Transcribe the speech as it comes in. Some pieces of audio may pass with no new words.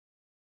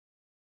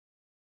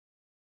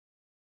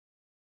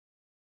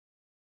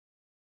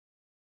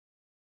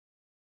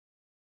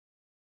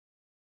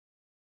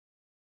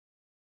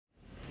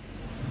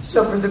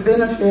So for the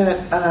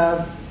benefit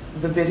of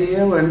the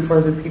video and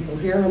for the people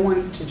here, I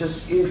wanted to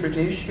just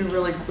introduce you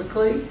really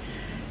quickly,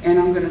 and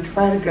I'm going to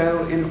try to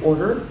go in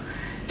order.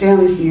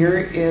 Down here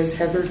is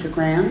Heather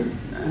DeGran.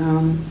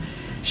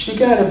 She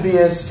got a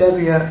BSN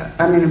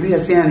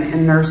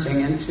in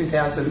nursing in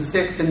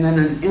 2006, and then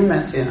an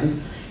MSN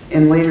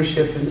in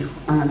leadership in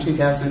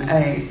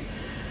 2008,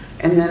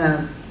 and then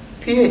a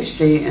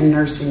PhD in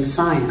nursing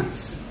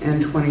science in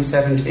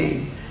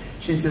 2017.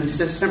 She's an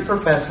assistant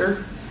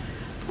professor.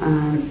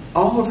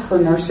 All of her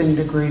nursing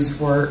degrees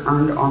were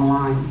earned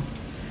online,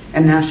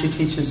 and now she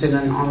teaches in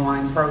an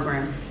online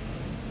program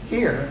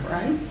here,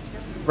 right?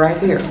 Right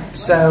here.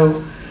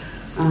 So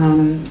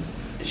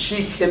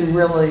she can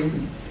really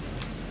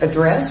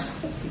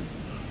address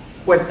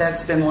what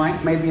that's been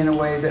like, maybe in a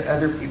way that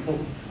other people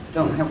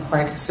don't have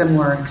quite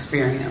similar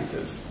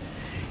experiences.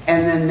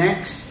 And then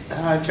next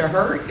to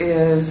her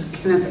is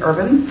Kenneth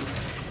Urban.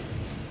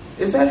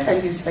 Is that how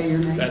you say your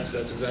name? That's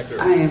exactly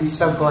right. I am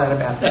so glad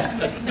about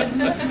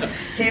that.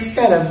 He's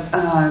got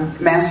a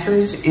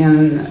master's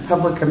in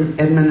public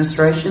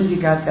administration. He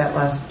got that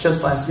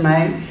just last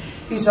May.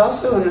 He's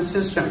also the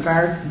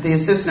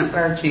assistant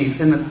fire chief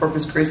in the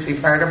Corpus Christi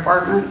Fire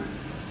Department.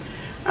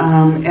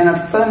 And a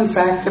fun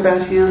fact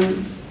about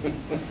him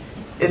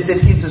is that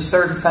he's a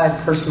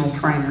certified personal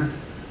trainer,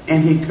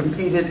 and he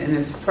competed in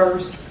his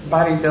first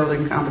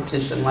bodybuilding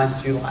competition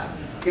last July.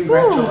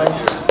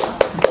 Congratulations.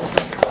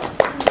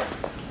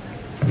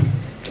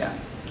 Yeah.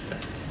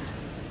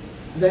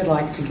 They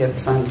like to give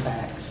fun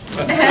facts.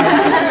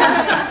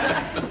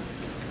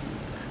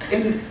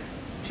 And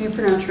do you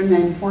pronounce your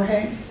name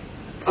Jorge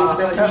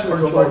Fonseca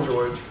or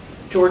George?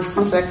 George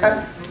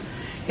Fonseca.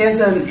 He has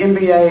an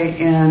MBA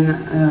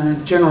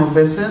in general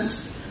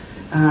business,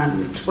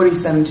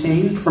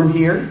 2017 from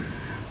here.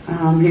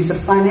 He's a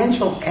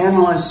financial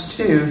analyst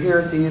too here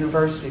at the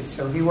university,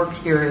 so he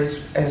works here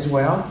as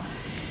well.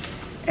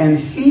 And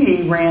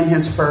he ran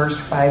his first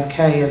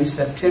 5K in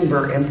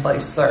September and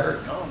placed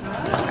third. Oh,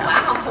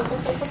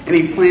 wow. And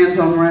he plans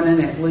on running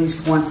at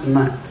least once a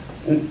month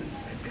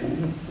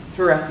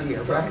throughout the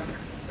year, right?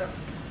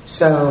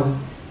 So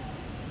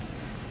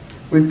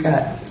we've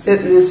got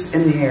fitness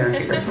in the air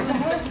here.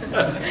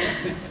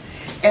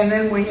 And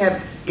then we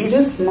have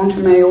Edith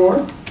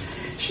Montemayor.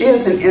 She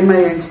has an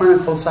MA in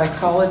clinical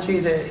psychology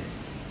that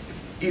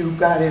you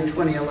got in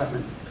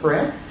 2011,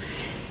 correct?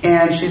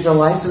 And she's a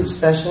licensed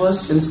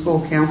specialist in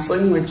school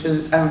counseling, which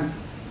is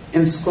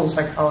in school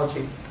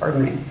psychology,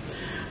 pardon me,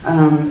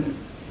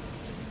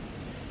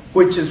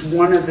 which is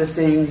one of the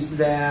things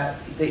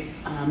that the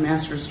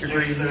master's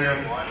degree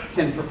here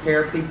can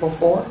prepare people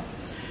for.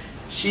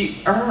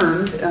 She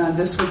earned,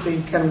 this would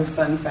be kind of a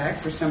fun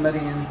fact for somebody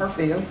in her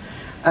field,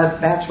 a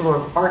Bachelor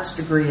of Arts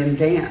degree in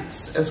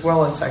dance as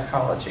well as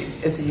psychology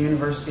at the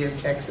University of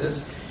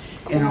Texas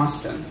in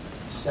Austin.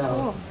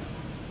 So,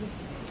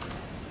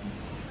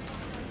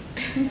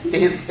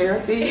 dance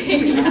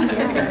therapy.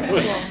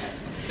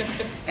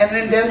 And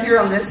then down here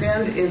on this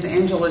end is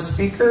Angela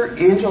Speaker.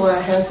 Angela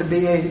has a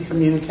BA in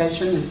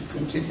communication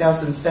from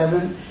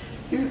 2007.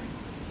 You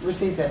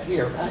received that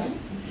here, right?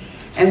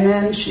 And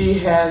then she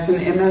has an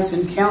MS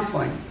in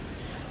counseling,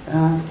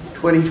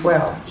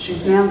 2012.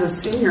 She's now the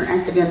senior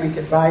academic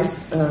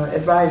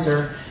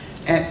advisor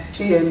at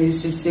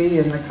TAMUCC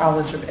in the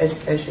College of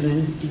Education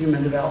and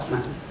Human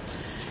Development.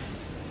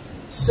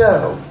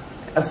 So,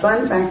 a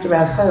fun fact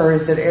about her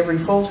is that every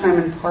full-time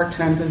and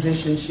part-time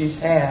position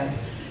she's had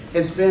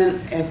has been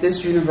at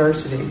this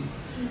university,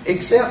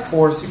 except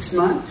for 6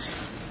 months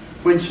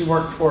when she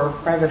worked for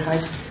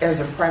as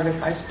a private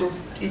high school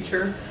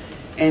teacher,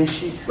 and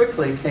she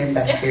quickly came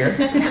back here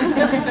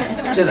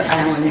to the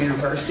Island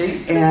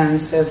University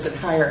and says that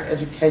higher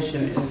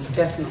education is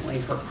definitely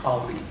her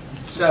calling.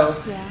 So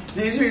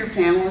these are your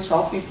panelists,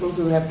 all people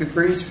who have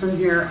degrees from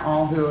here,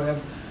 all who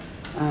have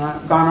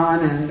gone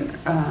on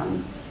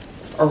and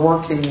are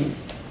working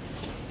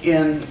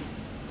in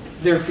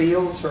their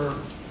fields or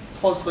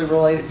closely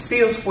related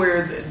fields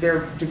where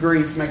their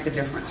degrees make a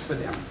difference for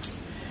them.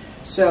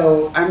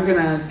 So I'm going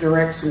to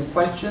direct some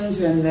questions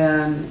and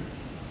then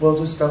we'll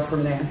just go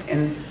from there.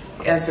 And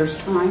as there's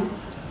time,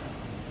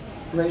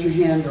 raise your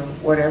hand or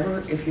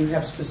whatever if you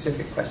have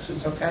specific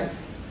questions, okay?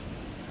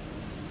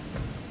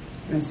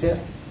 That's it?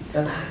 Is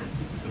that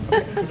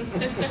okay?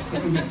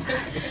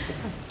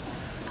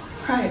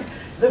 All right.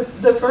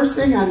 The first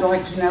thing I'd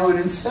like to know, and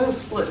instead of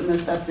splitting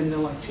this up into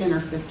like 10 or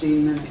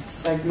 15 minute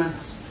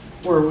segments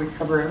where we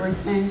cover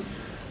everything,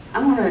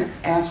 I want to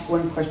ask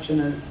one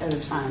question at a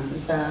time.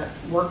 Does that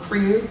work for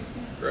you?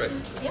 Right.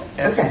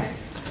 Yeah. Okay.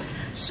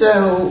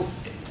 So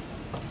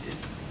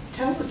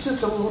tell us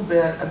just a little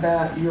bit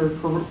about your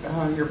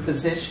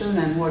position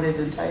and what it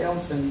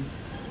entails and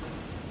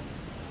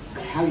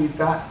how you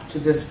got to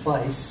this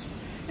place.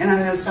 And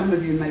I know some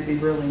of you may be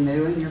really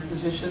new in your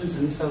positions,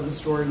 and so the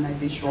story may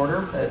be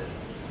shorter, but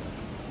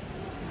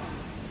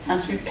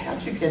how'd you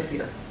get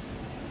here?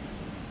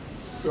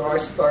 So I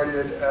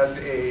started as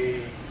a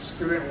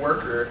student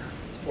worker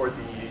for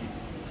the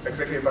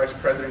Executive Vice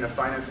President of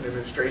Finance and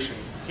Administration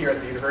here at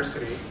the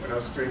university when I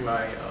was doing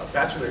my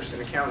bachelor's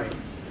in accounting.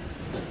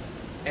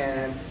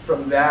 And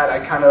from that, I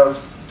kind of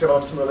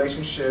developed some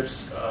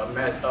relationships,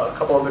 met a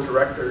couple of the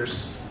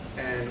directors,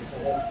 and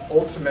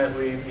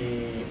ultimately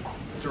the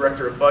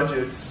director of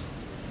budgets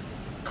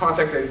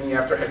contacted me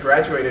after I had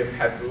graduated and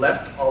had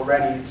left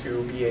already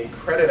to be a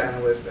credit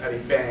analyst at a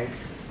bank,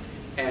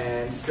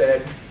 and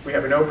said, we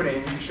have an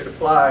opening, you should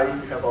apply,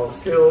 you have all the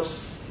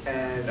skills.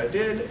 And I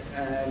did,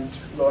 and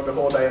lo and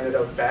behold, I ended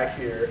up back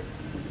here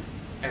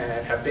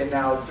and have been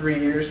now 3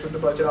 years with the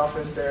budget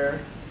office there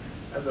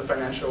as a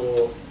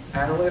financial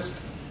analyst.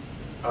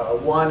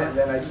 One, and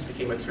then I just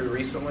became a 2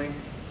 recently,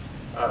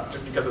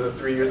 just because of the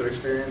 3 years of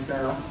experience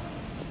now.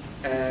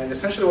 And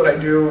essentially what I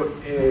do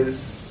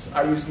is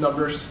I use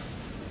numbers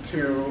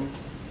to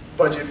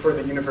budget for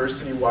the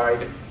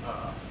university-wide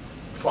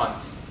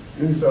funds.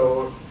 Mm-hmm.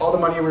 So all the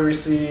money we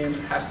receive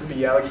has to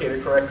be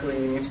allocated correctly.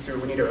 We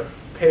need to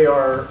pay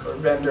our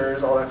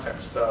vendors, all that type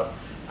of stuff.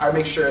 I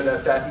make sure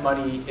that that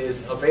money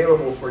is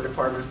available for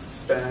departments to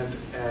spend,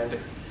 and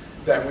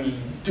that we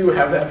do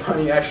have that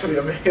money actually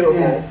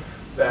available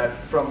that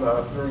from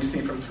the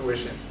receipt from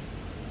tuition.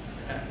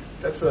 And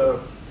that's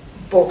a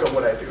bulk of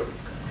what I do.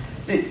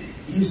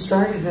 You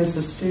started as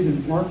a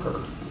student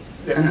worker,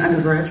 an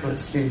undergraduate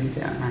student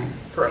then, right?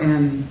 Correct.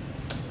 In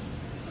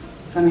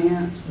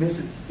finance,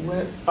 business,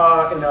 what?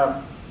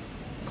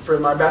 For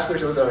my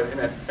bachelor's, it was in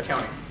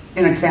accounting.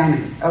 In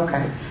accounting,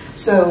 okay.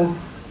 So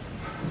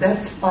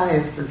that's why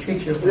it's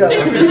particularly. Yeah.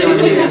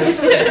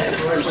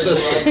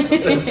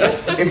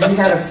 If we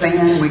had a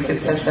fan, we could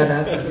set that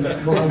up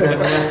and blow that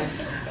away.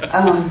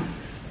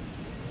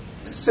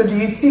 So do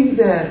you think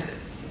that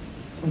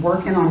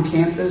working on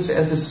campus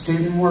as a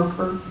student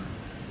worker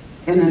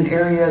in an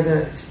area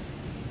that,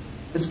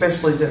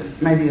 especially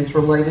that maybe is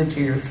related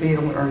to your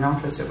field, or an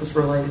office that was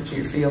related to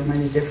your field,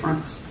 made a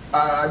difference?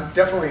 I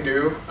definitely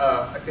do.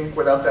 I think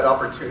without that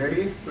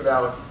opportunity,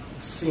 without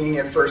seeing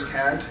it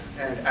firsthand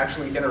and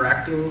actually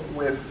interacting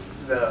with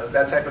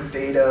that type of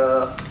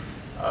data,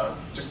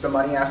 just the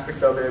money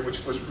aspect of it,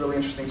 which was really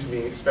interesting to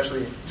me,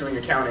 especially doing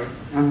accounting,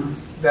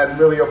 that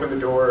really opened the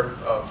door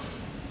of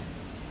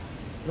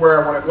what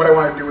I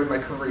want to do with my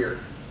career.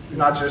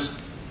 Not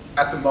just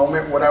at the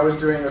moment what I was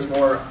doing, was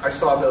more I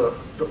saw the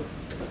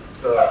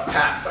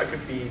path I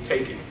could be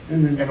taking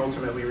and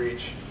ultimately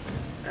reach.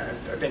 And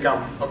I think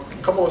I'm a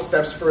couple of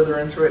steps further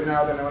into it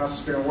now than when I was a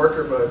student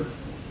worker, but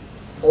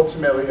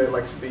ultimately I'd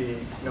like to be,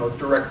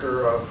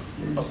 director of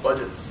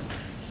budgets.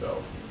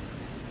 So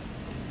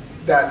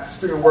that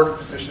student worker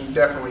position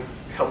definitely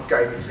helped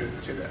guide me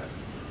to that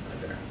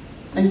right there.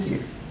 Thank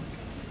you.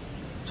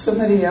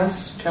 Somebody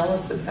else tell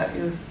us about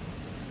your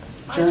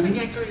journey? My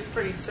trajectory is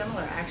pretty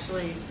similar,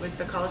 actually, with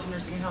the College of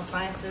Nursing and Health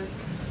Sciences.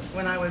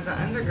 When I was an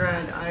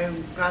undergrad, I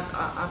got the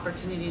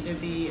opportunity to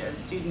be a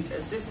student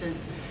assistant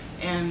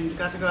and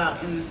got to go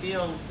out in the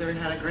field. They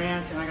had a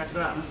grant, and I got to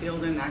go out in the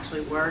field and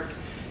actually work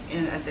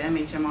at the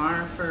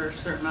MHMR for a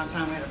certain amount of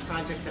time. We had a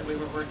project that we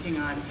were working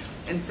on.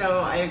 And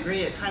so I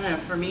agree, it kind of,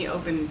 for me,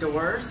 opened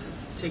doors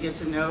to get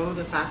to know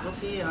the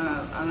faculty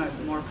on a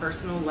more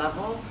personal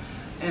level.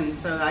 And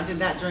so I did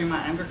that during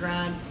my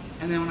undergrad.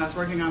 And then when I was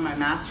working on my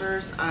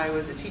master's, I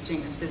was a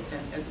teaching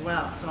assistant as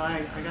well. So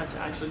I got to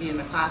actually be in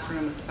the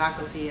classroom with the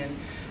faculty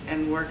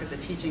and work as a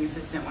teaching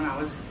assistant when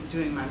I was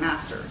doing my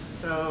master's.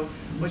 So,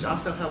 which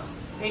also helps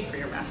pay for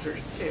your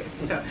master's too.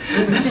 So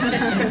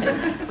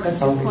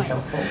that's always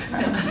helpful.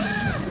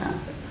 Yeah.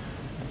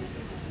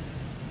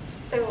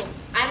 So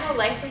I'm a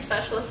licensed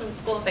specialist in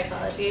school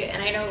psychology,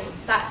 and I know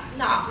that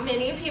not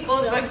many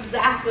people know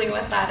exactly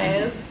what that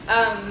is.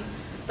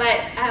 But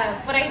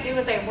what I do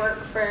is I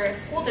work for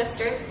school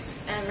districts,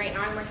 and right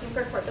now I'm working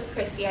for Corpus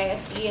Christi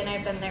ISD, and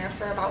I've been there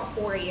for about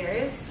 4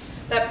 years.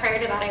 But prior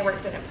to that, I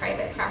worked in a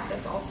private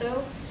practice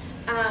also.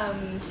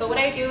 But what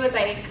I do is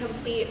I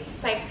complete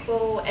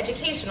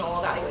psychoeducational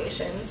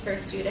evaluations for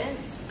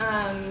students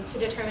to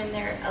determine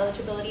their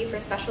eligibility for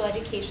special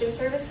education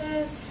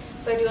services.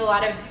 So I do a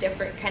lot of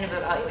different kind of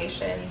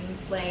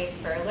evaluations, like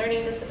for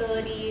learning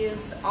disabilities,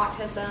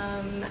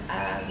 autism,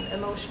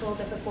 emotional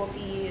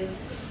difficulties,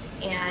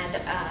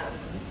 and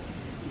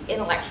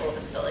intellectual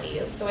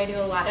disabilities. So I do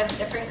a lot of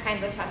different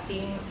kinds of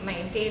testing.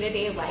 My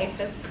day-to-day life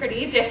is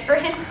pretty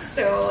different,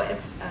 so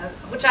it's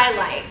which I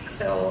like.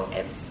 So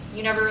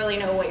you never really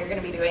know what you're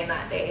going to be doing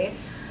that day.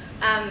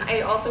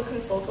 I also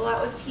consult a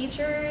lot with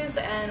teachers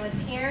and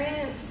with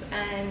parents,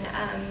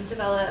 and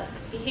develop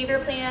behavior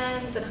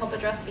plans and help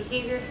address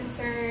behavior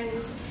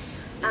concerns.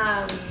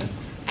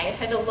 I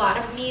attend a lot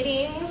of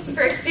meetings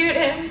for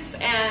students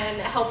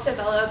and help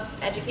develop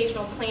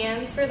educational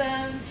plans for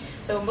them.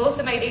 So most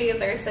of my days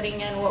are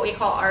sitting in what we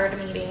call ARD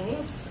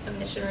meetings,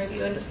 admission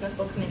review and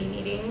dismissal committee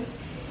meetings.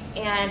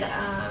 And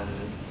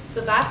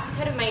so that's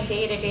kind of my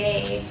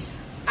day-to-day.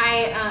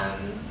 I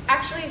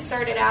actually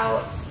started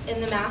out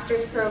in the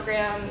master's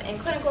program in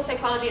clinical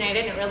psychology, and I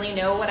didn't really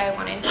know what I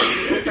wanted to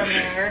do from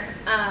there.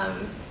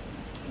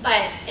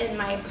 But in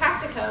my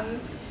practicum,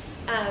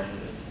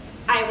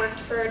 I worked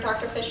for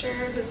Dr. Fisher,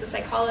 who's a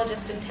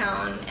psychologist in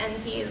town, and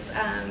he's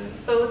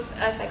both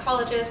a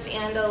psychologist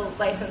and a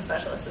licensed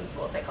specialist in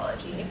school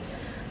psychology.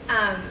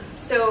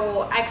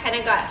 So I kind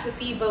of got to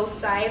see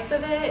both sides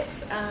of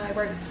it. I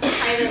worked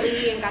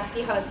privately and got to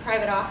see how his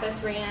private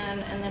office ran,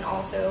 and then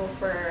also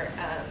for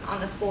on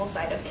the school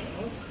side of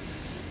things.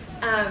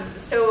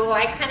 So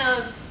I kind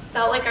of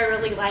felt like I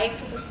really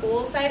liked the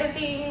school side of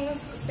things.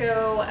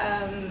 So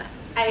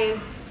I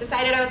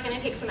decided I was going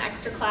to take some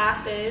extra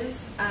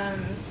classes,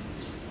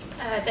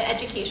 the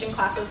education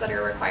classes that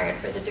are required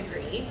for the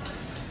degree.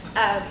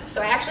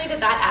 So I actually did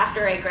that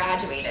after I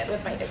graduated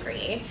with my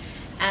degree.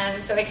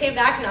 And so I came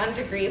back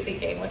non-degree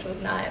seeking, which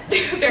was not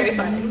very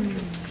fun,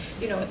 because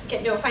you know,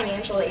 get no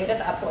financial aid at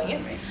that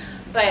point.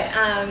 But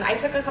I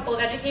took a couple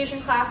of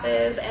education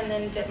classes and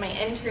then did my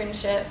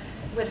internship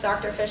with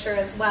Dr. Fisher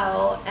as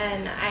well.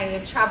 And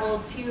I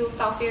traveled to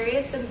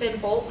Falfurrias and Ben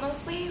Bolt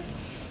mostly.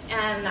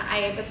 And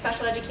I did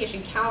special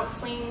education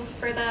counseling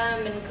for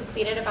them and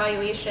completed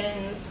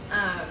evaluations.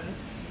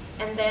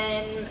 And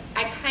then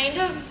I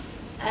kind of,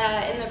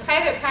 in the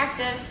private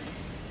practice,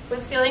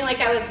 was feeling like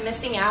I was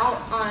missing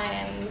out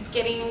on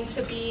getting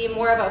to be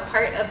more of a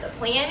part of the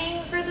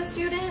planning for the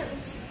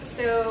students.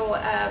 So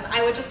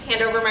I would just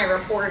hand over my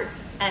report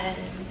and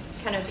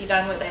kind of be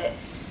done with it.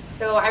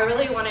 So I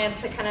really wanted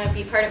to kind of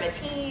be part of a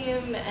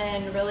team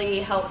and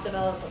really help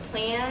develop a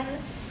plan.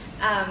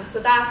 So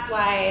that's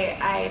why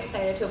I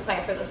decided to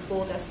apply for the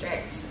school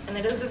district. And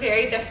it is a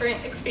very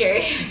different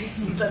experience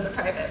than the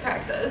private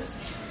practice.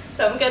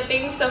 Some good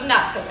things, some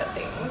not so good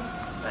things.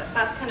 But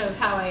that's kind of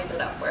how I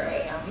ended up where I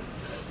am.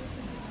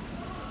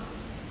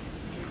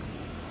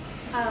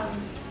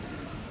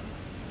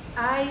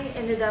 I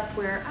ended up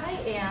where I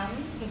am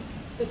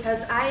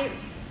because I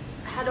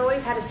had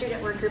always had a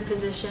student worker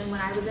position.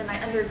 When I was in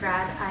my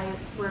undergrad, I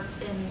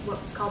worked in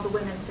what was called the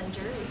Women's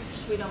Center,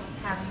 which we don't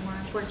have anymore,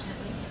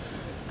 unfortunately.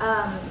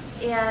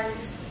 And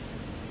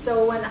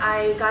so when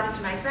I got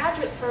into my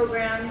graduate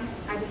program,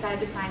 I decided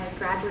to find a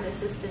graduate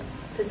assistant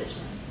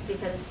position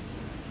because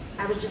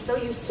I was just so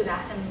used to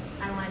that, and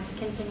I wanted to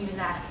continue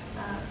that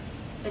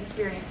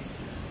experience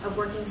of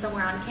working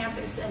somewhere on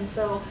campus. And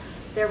so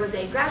there was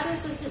a graduate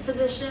assistant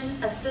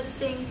position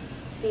assisting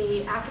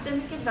the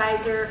academic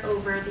advisor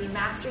over the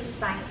Master's of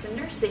Science in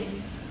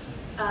Nursing.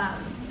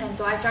 And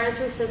so I started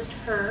to assist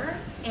her,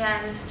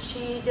 and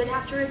she did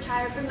have to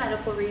retire for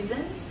medical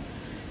reasons.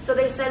 So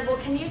they said, well,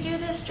 can you do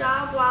this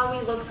job while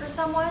we look for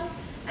someone?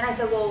 And I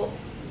said, well,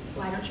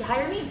 why don't you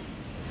hire me?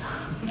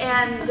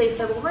 And they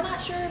said, well, we're not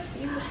sure if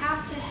you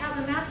have to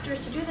have a master's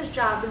to do this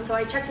job. And so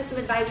I checked with some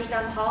advisors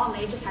down the hall, and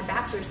they just had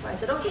bachelors. So I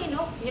said, okay,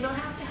 no, you don't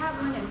have to have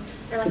one. And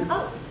they're like,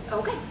 oh,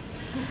 okay.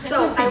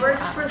 So I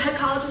worked for the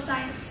College of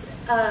Science,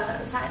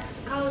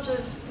 College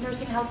of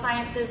Nursing and Health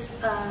Sciences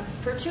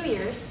for 2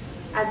 years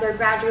as their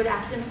graduate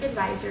academic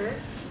advisor.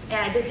 And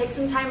I did take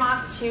some time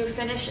off to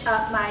finish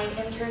up my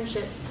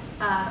internship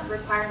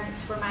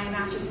requirements for my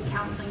master's in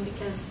counseling,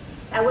 because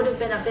that would have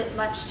been a bit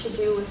much to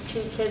do with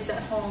 2 kids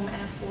at home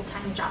and a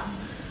full-time job,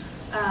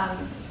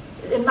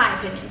 in my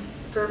opinion,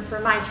 for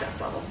my stress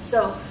level.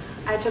 So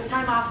I took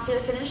time off to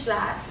finish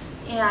that,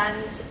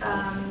 and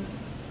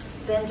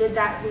then did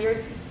that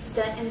weird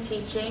stint in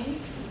teaching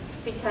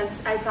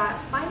because I thought,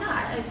 why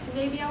not?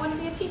 Maybe I want to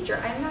be a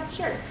teacher. I'm not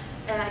sure.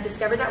 And I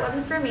discovered that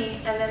wasn't for me,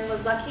 and then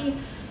was lucky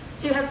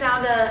to have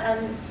found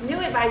a new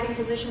advising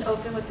position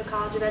open with the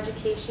College of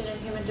Education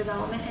and Human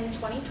Development in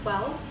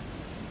 2012.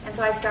 And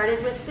so I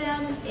started with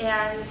them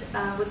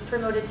and was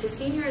promoted to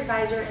senior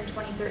advisor in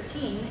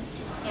 2013.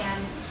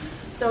 And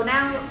so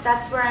now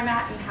that's where I'm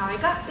at and how I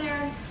got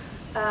there.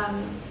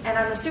 And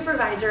I'm a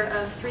supervisor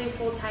of 3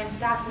 full-time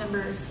staff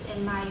members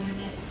in my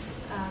unit.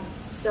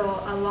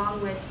 So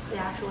along with the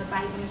actual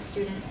advising of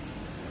students,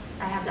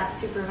 I have that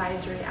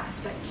supervisory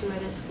aspect to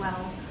it as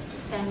well.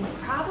 And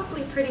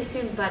probably pretty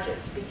soon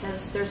budgets,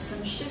 because there's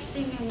some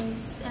shifting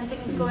and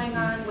things going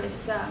on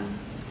with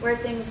where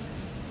things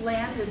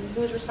land and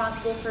who's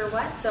responsible for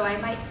what. So I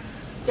might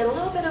get a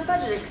little bit of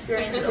budget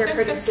experience here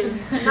pretty soon.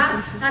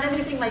 Not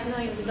anything like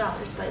millions of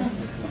dollars, but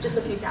just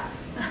a few thousand.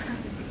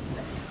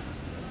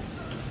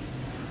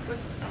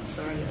 I'm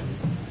sorry.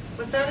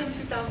 Was that in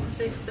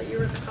 2006 that you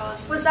were at the college?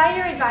 Was I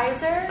your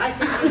advisor? I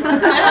think you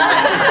were.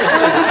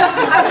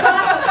 I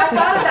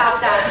thought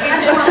about that.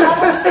 Angela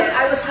Huddleston.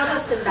 I was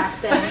Huddleston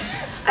back then.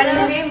 And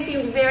your name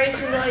seemed very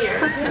familiar.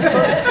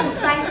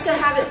 Nice to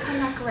have it come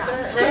back around.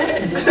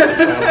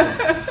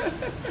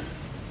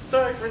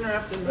 Sorry for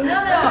interrupting. But No,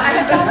 I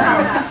don't know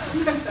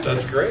about that.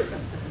 That's great.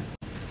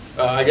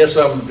 I guess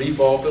I'm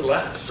defaulted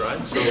last,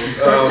 right?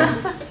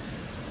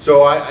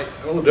 So I'm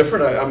a little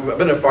different. I've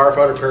been a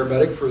firefighter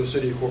paramedic for the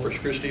city of Corpus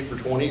Christi for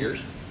 20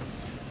 years.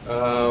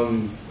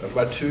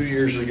 About 2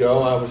 years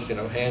ago, I was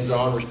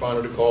hands-on,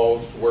 responded to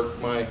calls, worked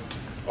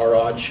our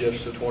odd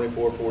shifts to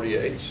 24,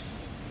 48s,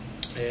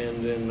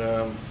 and then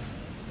I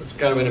was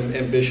kind of an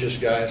ambitious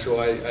guy, so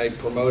I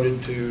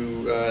promoted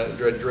to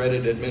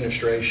dreaded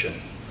administration.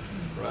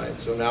 Right.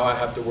 So now I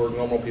have to work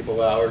normal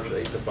people hours,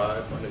 8 to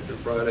 5, Monday through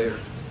Friday, or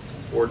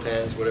 4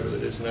 10s, whatever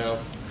that is now.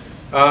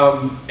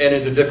 And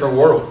it's a different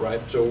world,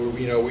 right? So,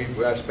 you know,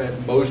 I've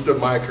spent most of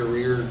my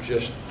career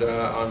just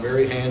on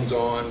very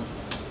hands-on,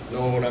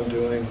 knowing what I'm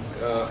doing,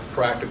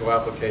 practical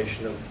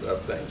application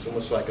of things,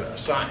 almost like a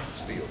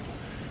science field.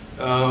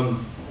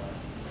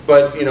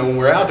 But, you know, when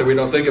we're out there, we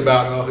don't think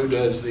about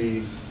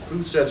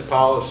who sets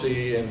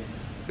policy and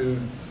who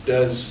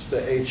does the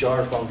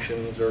HR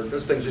functions, or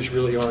those things just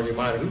really aren't in your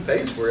mind. Who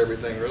pays for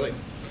everything, really?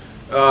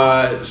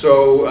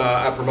 So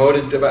I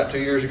promoted about 2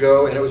 years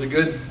ago, and it was a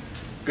good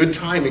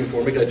timing for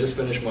me, because I just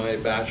finished my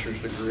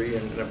bachelor's degree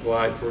and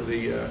applied for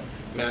the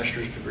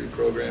master's degree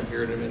program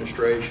here in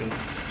administration.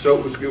 So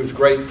it was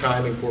great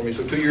timing for me.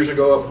 So 2 years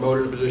ago, I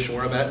promoted to the position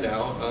where I'm at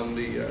now. I'm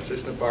the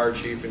assistant fire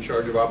chief in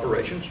charge of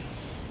operations.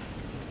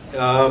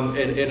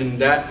 And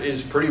that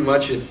is pretty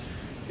much it.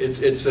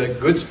 It's a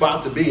good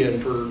spot to be in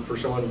for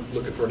someone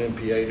looking for an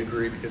MPA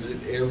degree, because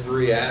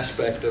every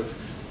aspect of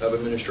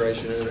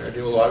administration, and I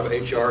do a lot of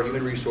HR,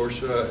 human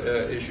resource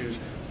issues,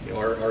 you know,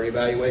 our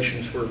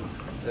evaluations for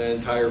the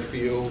entire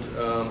field,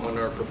 on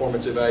our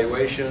performance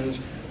evaluations.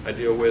 I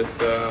deal with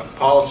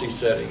policy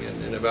setting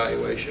and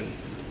evaluation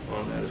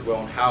on that as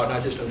well, and how,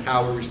 not just on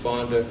how we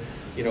respond to,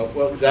 you know,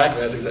 well,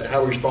 exactly, that's exactly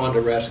how we respond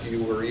to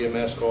rescue or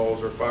EMS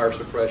calls or fire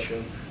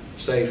suppression,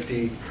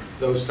 safety,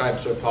 those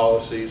types of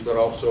policies, but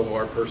also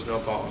our personnel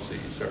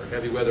policies, our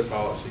heavy weather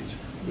policies.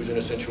 Who's an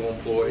essential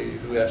employee?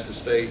 Who has to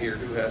stay here?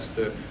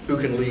 Who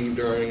can leave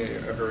during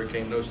a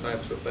hurricane? Those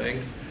types of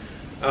things.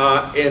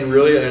 And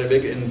really,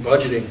 in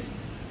budgeting,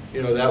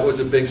 you know, that was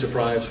a big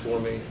surprise for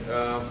me.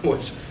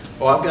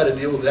 I've got to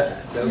deal with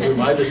that. That was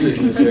my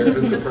decisions there.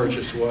 Who can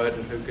purchase what,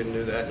 and who can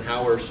do that, and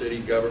how our city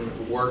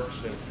government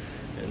works, and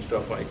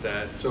stuff like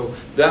that. So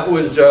that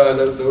was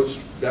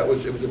it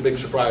was a big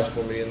surprise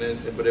for me,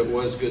 but it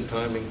was good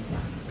timing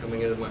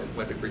coming into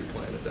my degree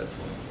plan at that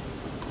point.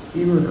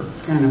 You were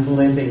kind of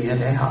living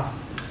it out.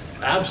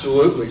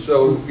 Absolutely.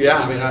 So yeah,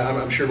 I mean,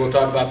 I'm sure we'll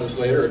talk about this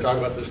later or talk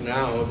about this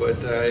now, but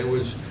it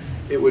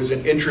was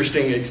an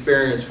interesting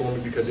experience for me,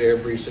 because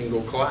every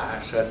single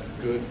class had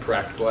good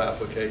practical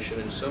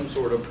application and some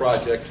sort of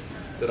project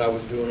that I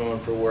was doing on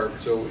for work.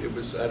 So it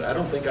was, I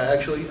think I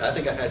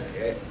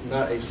had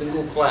not a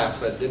single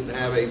class I didn't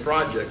have a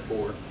project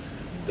for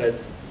that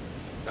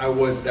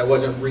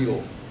wasn't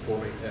real for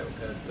me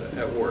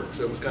at work.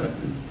 So it was kind of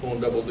pulling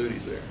double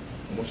duties there,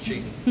 almost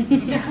cheating.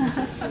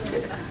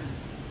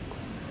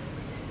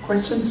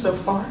 Questions so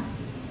far?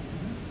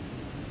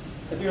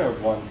 I do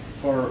have one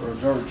for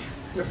George.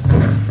 Yes.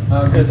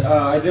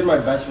 I did my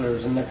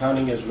bachelor's in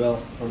accounting as well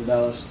from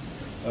Dallas.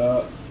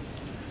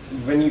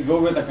 When you go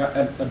with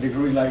a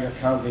degree like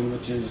accounting,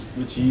 which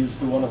yields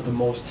to one of the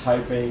most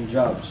high-paying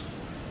jobs,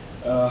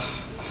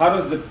 how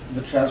does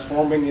the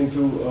transforming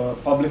into a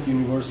public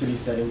university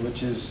setting,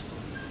 which is,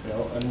 you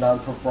know, a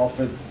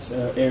non-for-profit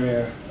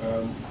area,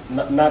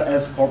 not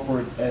as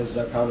corporate as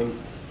accounting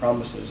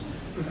promises?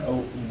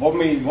 What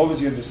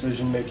was your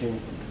decision making?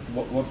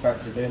 What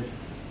factored in?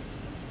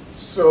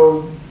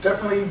 So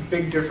definitely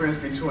big difference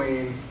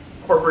between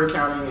corporate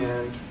accounting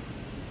and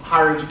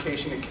higher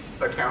education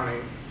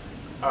accounting.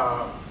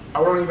 I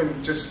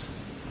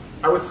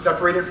would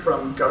separate it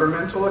from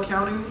governmental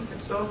accounting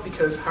itself,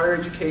 because higher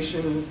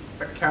education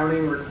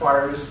accounting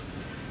requires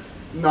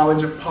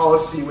knowledge of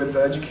policy with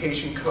the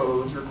education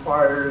codes,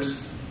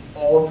 requires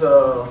all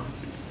the,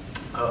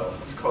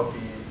 what's it called,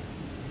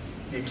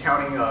 the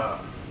accounting, oh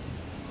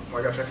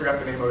my gosh, I forgot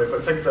the name of it, but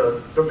it's like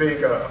the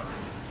big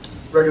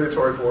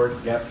regulatory board.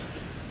 Yep.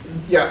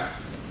 Yeah,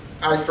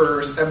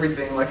 IFRS,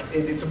 everything, like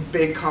it's a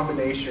big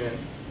combination.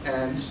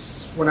 And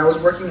when I was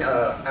working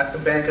at the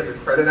bank as a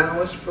credit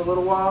analyst for a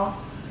little while,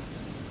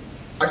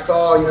 I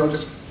saw, you know,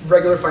 just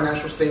regular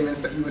financial statements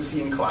that you would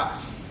see in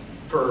class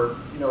for,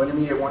 you know,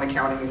 intermediate 1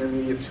 accounting,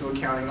 intermediate 2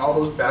 accounting, all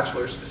those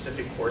bachelor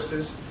specific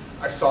courses.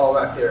 I saw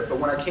that there. But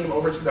when I came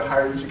over to the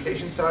higher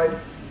education side,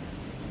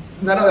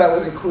 none of that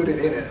was included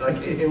in it. Like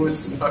it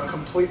was a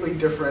completely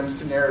different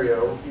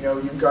scenario. You know,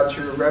 you've got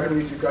your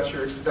revenues, you've got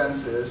your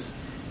expenses.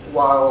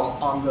 While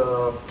on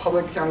the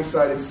public accounting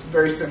side, it's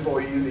very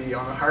simple, easy.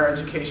 On the higher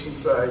education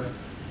side,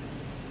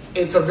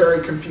 it's a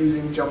very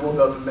confusing, jumbled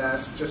up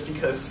mess, just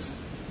because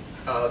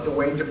the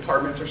way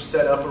departments are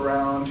set up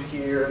around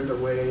here, the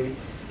way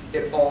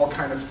it all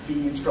kind of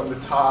feeds from the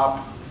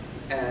top,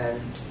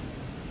 and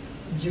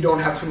you don't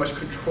have too much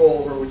control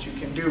over what you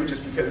can do,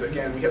 just because,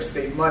 again, we have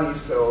state money,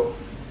 so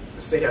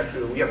the state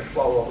we have to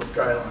follow all those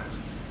guidelines.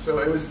 So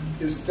it was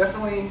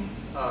definitely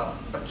a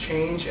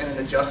change and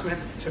an adjustment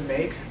to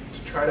make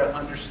to try to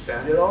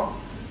understand it all.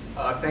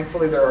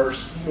 Thankfully, there are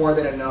more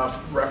than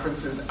enough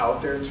references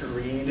out there to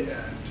read,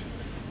 and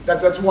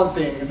that's one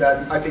thing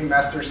that I think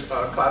master's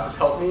classes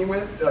helped me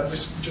with,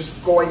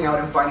 just going out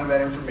and finding that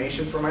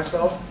information for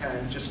myself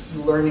and just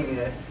learning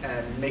it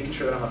and making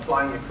sure that I'm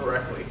applying it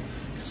correctly.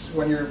 Because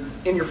when you're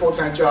in your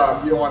full-time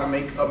job, you don't want to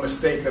make a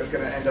mistake that's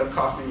going to end up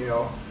costing, you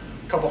know,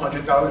 a couple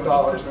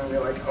 $100,000, and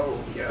you're like,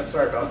 oh yeah,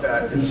 sorry about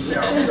that. You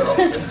know, so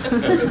it's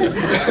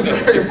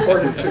very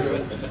important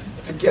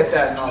to get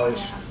that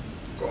knowledge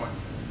going.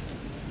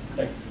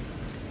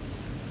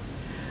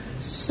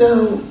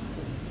 So,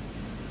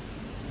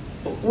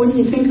 when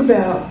you think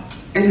about,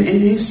 and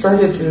you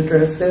started to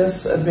address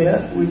this a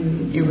bit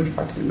when you were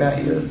talking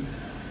about your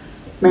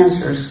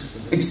master's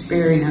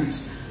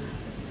experience,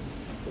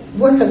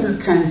 what other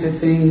kinds of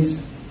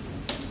things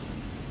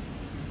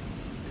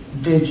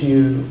did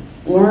you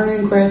learn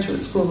in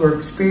graduate school or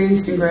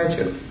experience in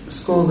graduate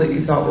school that you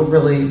thought were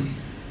really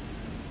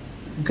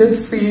good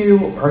for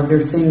you? Are there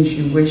things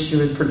you wish you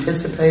had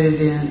participated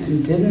in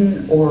and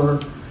didn't,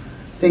 or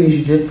things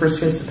you did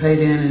participate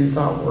in and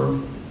thought were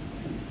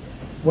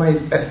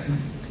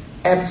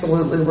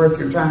absolutely worth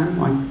your time,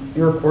 like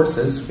your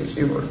courses, which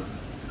you were?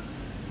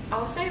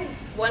 I'll say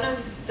one of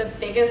the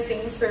biggest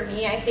things for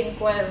me, I think,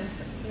 was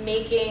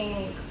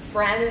making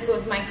friends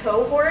with my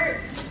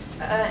cohort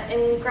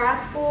in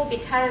grad school,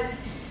 because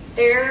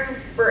they're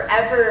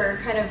forever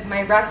kind of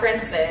my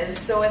references.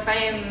 So if I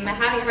am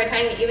having a hard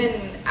time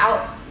even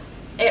out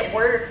at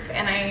work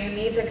and I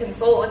need to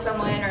consult with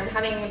someone, or I'm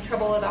having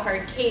trouble with a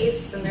hard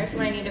case and there's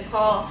someone I need to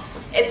call,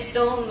 it's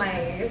still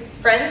my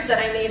friends that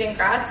I made in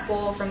grad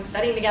school from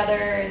studying together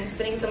and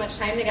spending so much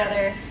time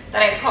together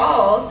that I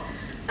call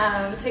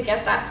to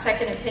get that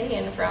second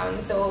opinion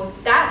from. So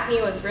that to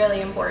me was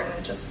really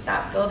important, just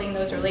that building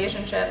those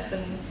relationships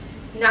and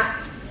not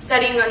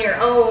studying on your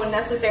own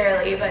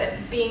necessarily, but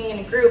being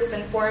in groups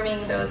and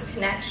forming those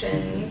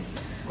connections.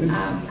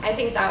 I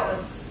think that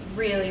was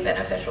really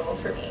beneficial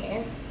for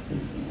me.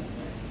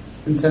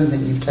 And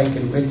something you've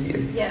taken with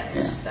you.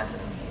 Yes,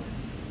 definitely.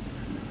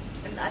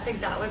 And I think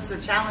that was the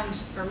challenge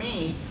for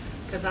me,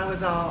 because I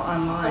was all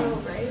online.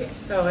 Oh, right.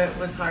 So it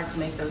was hard to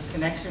make those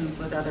connections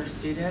with other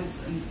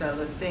students. And so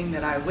the thing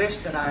that I wish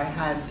that I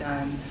had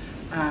done,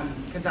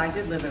 because I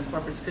did live in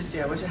Corpus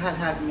Christi, I wish I had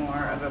had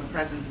more of a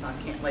presence on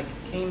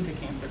came to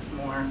campus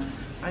more.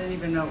 I didn't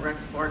even know rec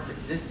sports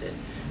existed,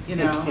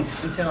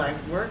 until I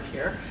worked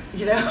here,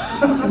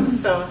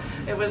 So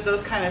it was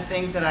those kind of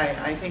things that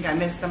I think I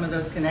missed some of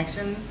those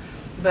connections.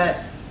 But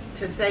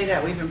to say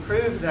that we've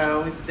improved,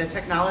 though, the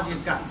technology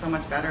has gotten so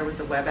much better with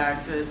the web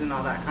access and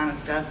all that kind of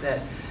stuff,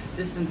 that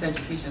distance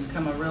education has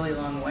come a really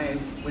long way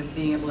with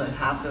being able to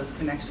have those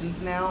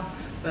connections now.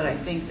 But I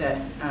think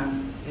that I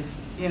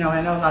know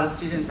a lot of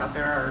students out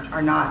there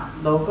are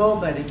not local,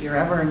 but if you're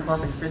ever in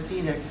Corpus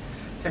Christi,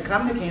 to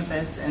come to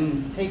campus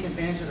and take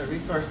advantage of the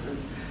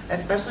resources,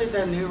 especially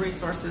the new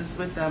resources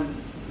with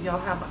y'all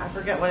have, I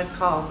forget what it's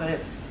called, but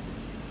it's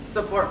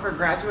support for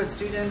graduate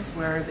students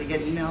where they get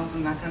emails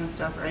and that kind of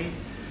stuff, right?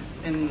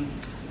 And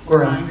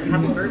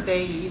happy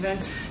birthday even,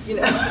 So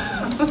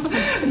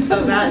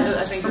that,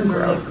 I think, is a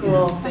really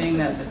cool thing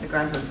that the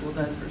graduate school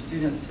does for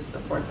students to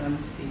support them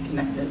to be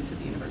connected to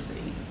the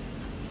university.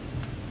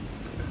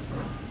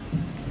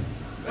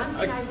 One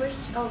thing I wish,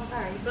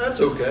 sorry.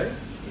 That's okay.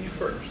 You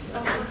first.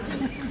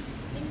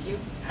 Thank you.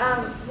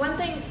 One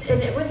thing,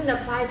 and it wouldn't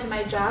apply to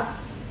my job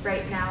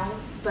right now,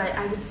 but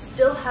I would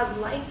still have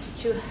liked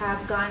to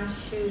have gone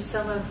to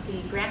some of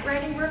the grant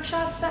writing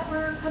workshops that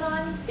were put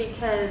on,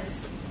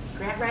 because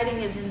grant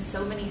writing is in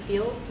so many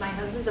fields. My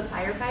husband's a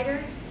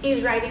firefighter.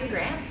 He's writing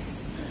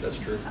grants. That's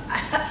true.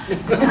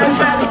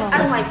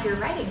 I'm like, you're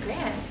writing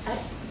grants?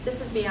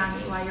 This is beyond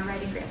me why you're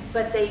writing grants.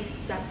 But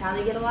that's how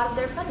they get a lot of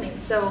their funding.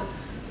 So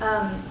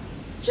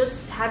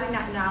just having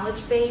that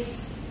knowledge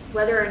base,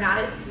 whether or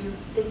not you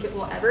think it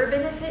will ever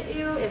benefit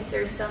you, if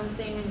there's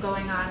something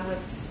going on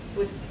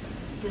with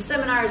the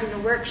seminars and the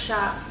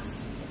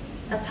workshops,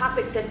 a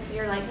topic that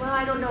you're like, well,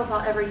 I don't know if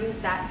I'll ever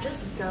use that,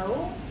 just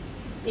go.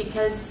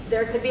 Because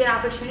there could be an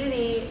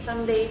opportunity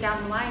someday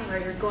down the line where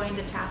you're going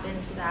to tap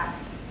into that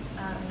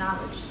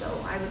knowledge. So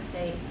I would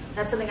say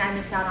that's something I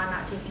missed out on,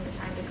 not taking the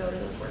time to go to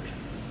those workshops.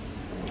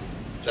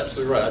 That's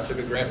absolutely right. I took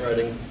a grant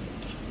writing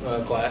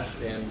class,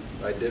 and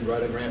I did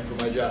write a grant for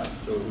my job.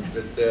 So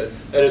that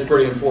is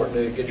pretty important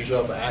to get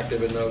yourself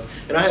active in those.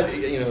 And I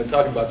had,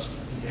 talking about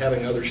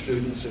having other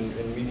students and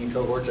meeting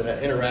cohorts, and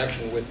that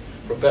interaction with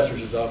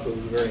professors is also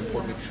very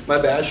important.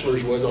 My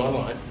bachelor's was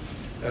online.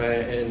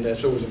 And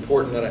so it was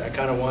important that I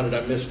kind of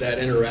I missed that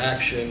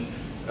interaction,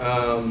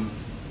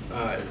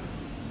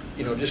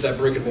 just that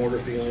brick and mortar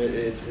feeling.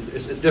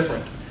 It's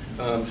different.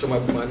 So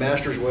my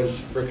master's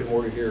was brick and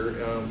mortar here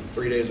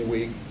 3 days a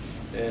week,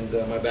 and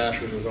my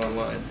bachelor's was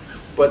online.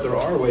 But there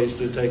are ways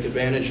to take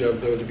advantage of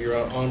those if you're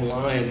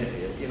online.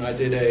 I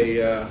did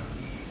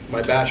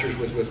my bachelor's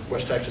was with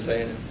West Texas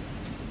A&M,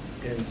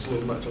 and it's a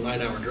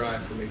 9-hour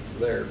drive for me from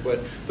there.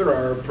 But there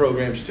are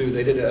programs too.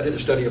 I did a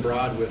study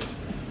abroad with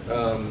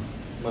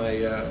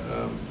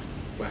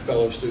my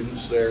fellow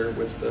students there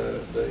with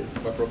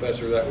my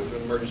professor that was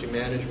in emergency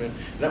management,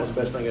 and that was the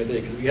best thing I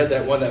did, because if you had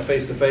that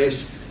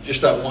face-to-face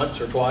just that once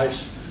or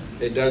twice,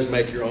 it does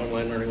make your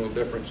online learning a little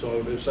different. So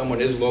if someone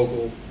is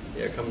local,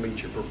 come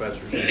meet your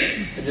professors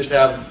and just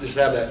have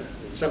that,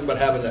 something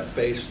about having that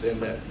face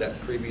and that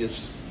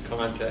previous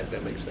contact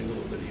that makes things a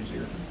little bit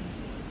easier.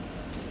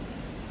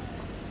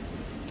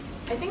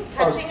 I think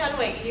touching on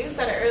what you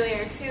said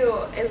earlier too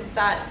is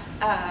that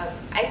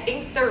I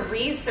think the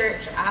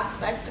research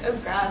aspect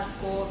of grad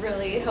school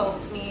really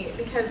helped me,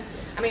 because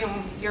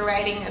you're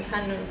writing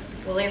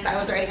I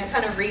was writing a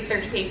ton of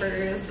research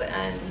papers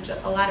and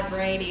a lot of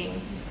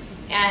writing,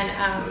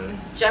 And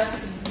just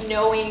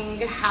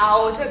knowing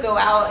how to go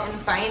out and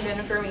find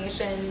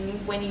information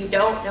when you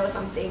don't know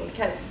something,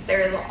 because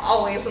there's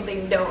always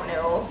something you don't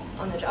know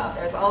on the job.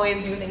 There's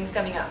always new things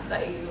coming up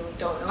that you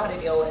don't know how to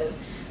deal with.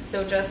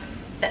 So just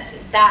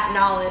that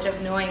knowledge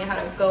of knowing how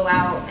to go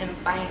out and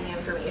find the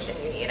information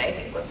you need, I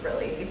think was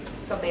really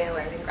something I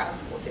learned in grad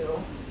school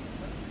too.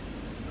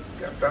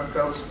 Yeah,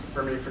 that was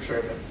for me for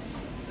sure.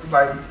 If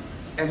I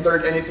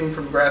learned anything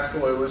from grad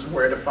school, it was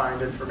where to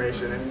find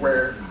information and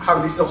how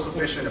to be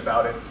self-sufficient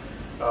about it,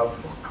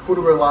 who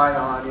to rely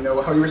on. You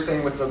know, how you were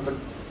saying with the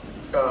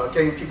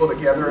getting people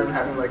together and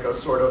having like a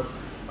sort of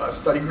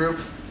study group,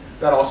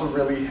 that also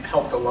really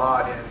helped a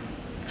lot in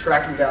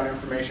tracking down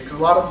information, because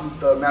a lot of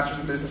the Masters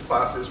of Business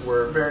classes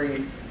were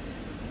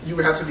you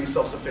would have to be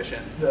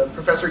self-sufficient. The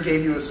professor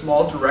gave you a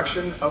small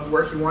direction of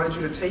where he wanted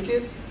you to take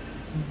it,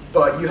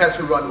 but you had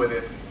to run with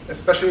it.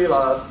 Especially a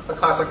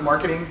class like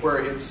marketing, where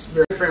it's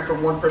very different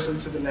from one person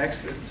to the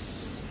next.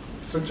 It's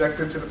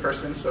subjective to the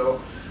person. So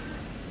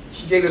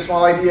he gave you a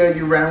small idea,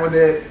 you ran with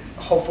it.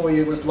 Hopefully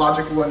it was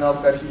logical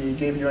enough that he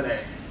gave you an A.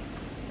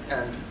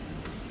 And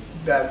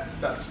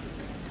that's...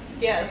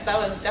 Yes, that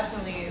was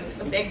definitely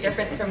a big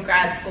difference from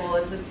grad school.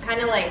 Is it's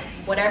kind of like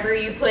whatever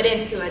you put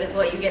into it is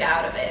what you get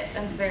out of it.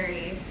 That's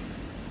very,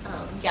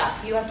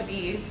 you have to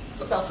be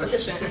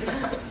self-sufficient.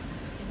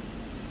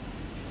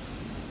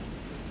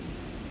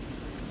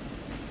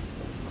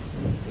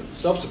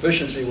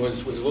 Self-sufficiency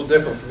was a little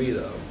different for me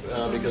though,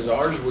 because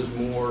ours was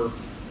more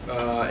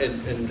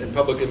in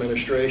public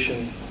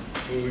administration.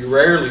 We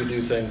rarely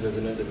do things as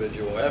an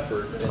individual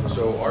effort, and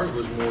so ours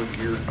was more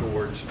geared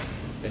towards,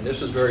 and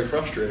this is very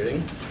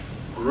frustrating,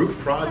 group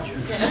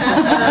projects.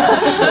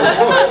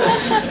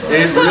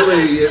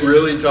 It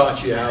really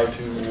taught you how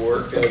to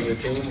work as a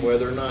team,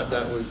 whether or not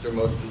that was the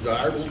most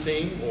desirable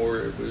team or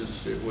it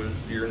was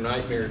your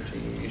nightmare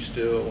team. You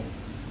still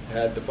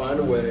had to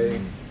find a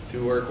way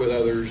to work with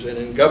others, and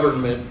in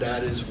government,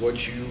 that is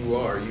what you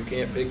are. You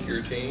can't pick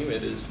your team.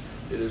 It is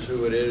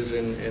who it is,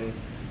 and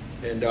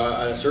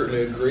I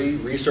certainly agree.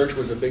 Research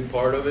was a big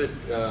part of it.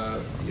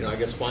 I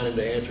guess finding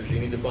the answers. You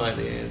need to find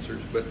the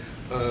answers, but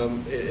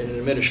in an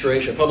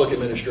administration, public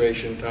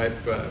administration type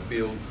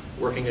field,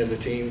 working as a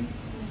team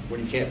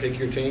when you can't pick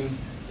your team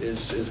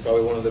is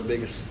probably one of the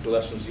biggest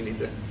lessons you need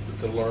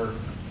to learn.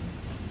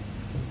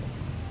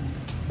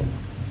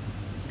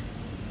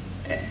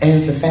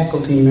 As a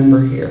faculty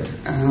member here,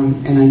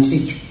 and I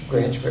teach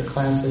graduate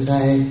classes,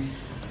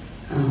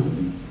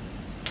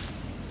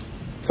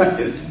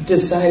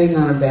 deciding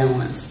on a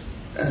balance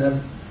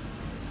of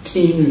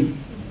team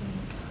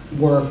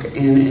work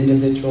and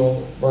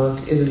individual work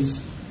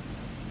is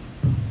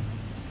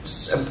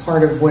a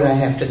part of what I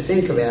have to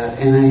think about,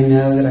 and I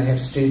know that I have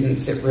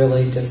students that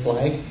really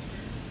dislike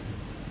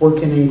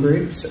working in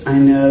groups. I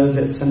know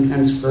that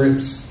sometimes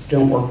groups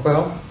don't work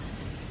well,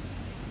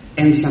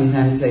 and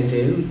sometimes they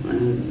do.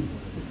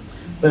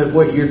 But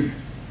what you're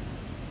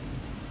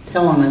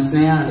telling us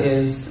now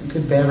is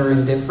good, better,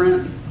 and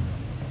different.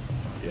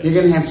 Yeah. You're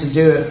going to have to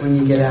do it when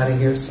you get out of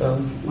here, so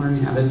learn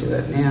how to do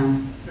it now.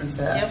 Is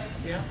that? Yep.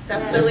 Yeah.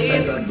 Definitely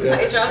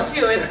my job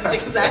too.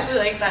 It's exactly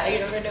like that. You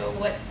never know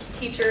what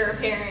teacher or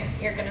parent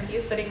you're going to be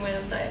sitting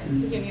with, that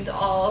you need to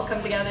all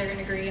come together and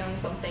agree on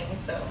something.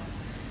 So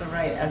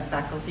right, as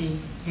faculty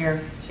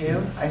here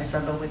too, I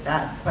struggle with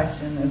that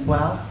question as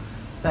well.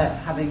 But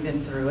having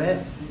been through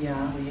it,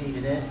 yeah, we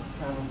hated it,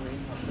 probably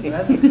most of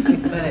us.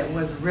 But it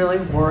was really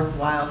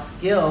worthwhile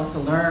skill to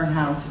learn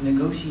how to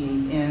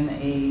negotiate in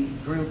a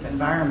group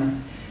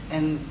environment.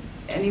 And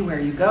anywhere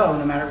you go,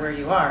 no matter where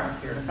you are,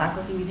 if you're at a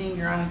faculty meeting,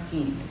 you're on a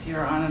team.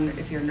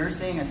 If you're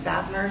nursing, a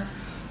staff nurse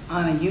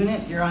on a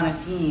unit, you're on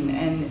a team.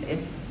 And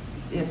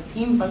if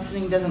team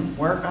functioning doesn't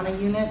work on a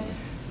unit,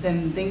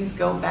 then things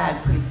go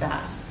bad pretty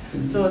fast.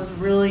 So it's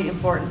really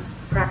important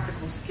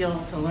practical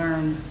skill to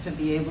learn to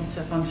be able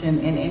to function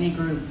in any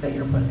group that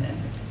you're put in.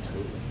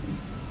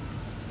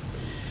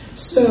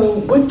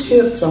 So what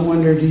tips, I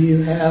wonder, do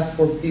you have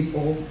for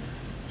people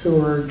who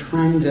are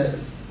trying to,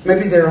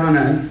 maybe they're on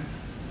a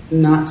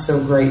not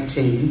so great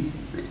team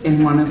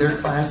in one of their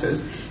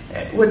classes.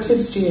 What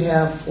tips do you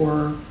have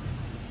for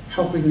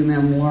helping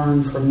them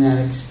learn from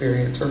that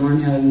experience or learn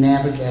how to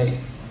navigate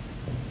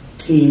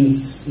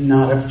teams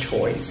not of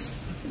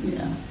choice?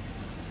 Yeah.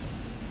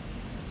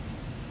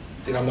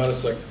 I'm not a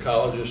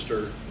psychologist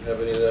or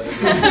have any of that.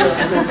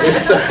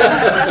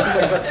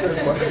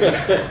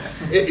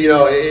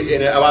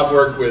 And I've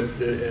worked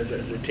with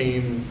as a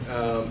team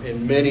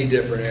in many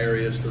different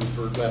areas for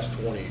the last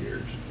 20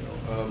 years.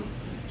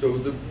 So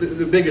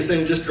the biggest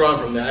thing, just drawn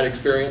from that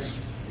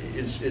experience,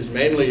 is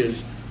mainly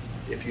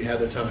if you have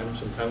the time.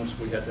 Sometimes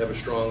we have to have a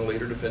strong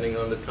leader, depending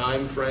on the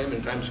time frame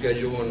and time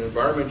schedule and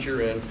environment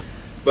you're in.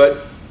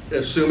 But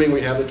assuming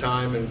we have the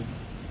time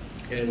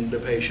and the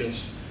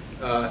patience.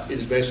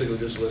 Is basically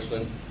just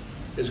listening,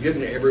 is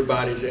getting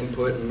everybody's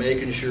input and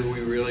making sure we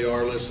really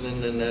are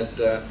listening and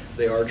that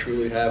they are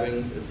truly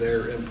having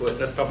their input.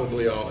 That's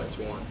probably all that's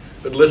one.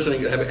 But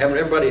listening, having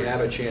everybody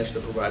have a chance to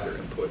provide their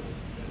input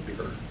and be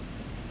heard.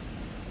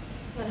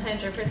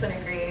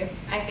 100% agree.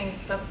 I think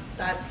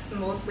that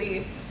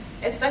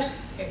especially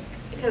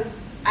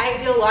because I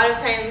deal a lot of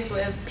times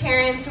with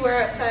parents who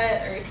are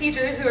upset or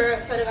teachers who are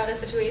upset about a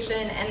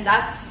situation, and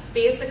that's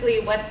basically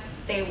what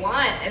they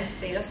want, is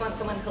they just want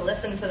someone to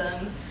listen to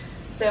them.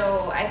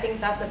 So I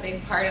think that's a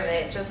big part of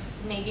it, just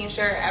making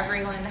sure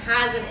everyone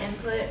has an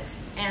input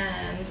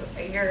and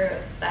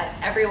that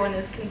everyone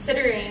is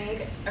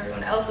considering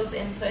everyone else's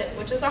input,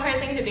 which is a hard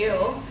thing to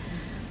do.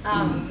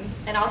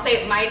 And I'll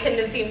say my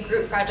tendency in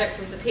group projects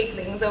was to take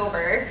things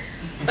over.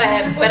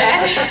 But what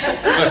I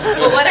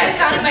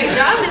found in my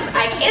job is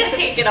I can't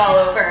take it all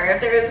over.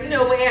 There is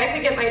no way I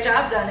could get my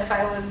job done if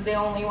I was the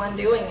only one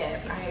doing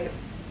it.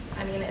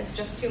 I mean, it's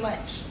just too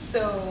much.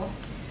 So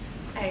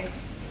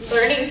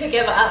learning to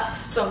give up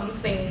some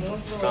things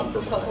will help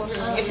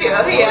me too.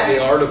 The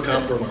art of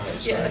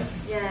compromise. Yes.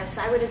 Right? Yes,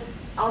 I would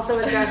also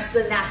address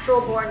the natural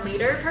born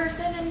leader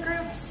person in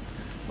groups.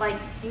 Like,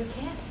 you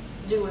can't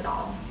do it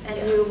all,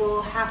 and you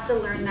will have to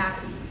learn that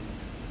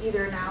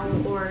either now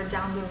or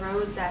down the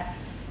road, that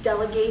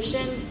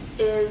delegation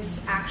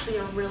is actually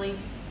a really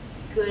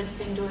good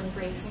thing to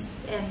embrace,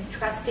 and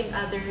trusting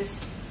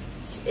others,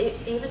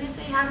 even if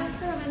they haven't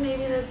proven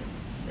maybe that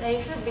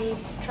they should be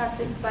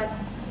trusted, but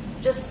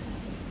just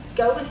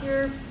go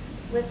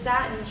with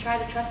that and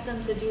try to trust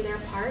them to do their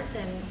part,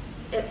 and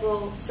it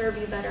will serve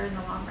you better in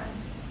the long run.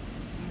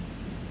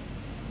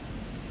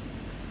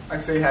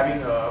 I'd say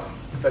having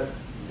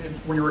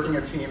when you're working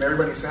a team,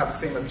 everybody needs to have the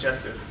same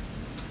objective.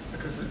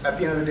 Because at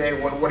the end of the day,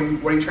 what are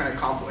you trying to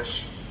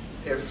accomplish?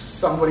 If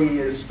somebody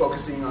is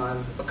focusing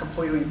on a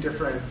completely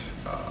different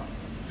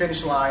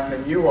finish line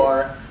than you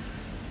are,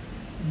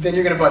 then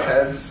you're going to butt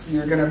heads.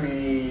 You're going to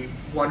be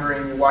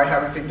wondering, why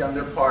haven't they done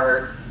their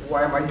part?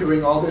 Why am I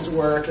doing all this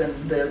work and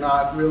they're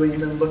not really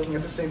even looking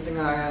at the same thing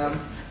I am?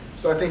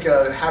 So I think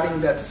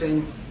having that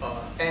same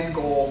end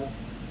goal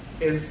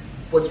is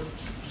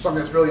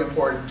something that's really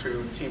important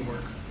to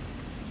teamwork.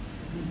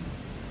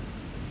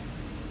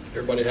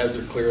 Everybody has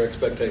their clear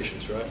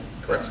expectations, right?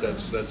 Correct.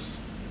 That's right.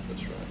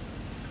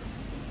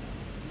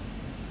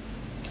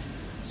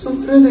 So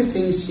what other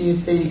things do you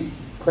think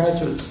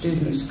graduate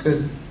students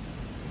could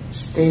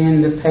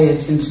stand to pay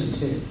attention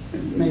to?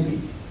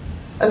 Maybe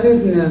other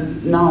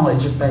than the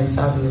knowledge base,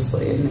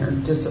 obviously, in their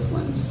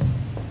disciplines.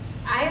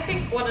 I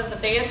think one of the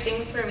biggest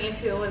things for me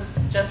too was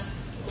just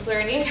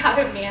learning how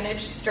to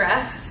manage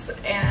stress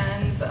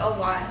and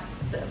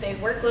the big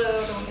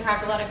workload, when you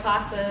have a lot of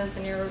classes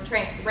and you're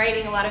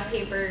writing a lot of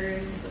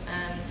papers,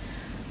 and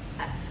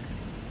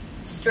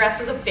stress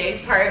is a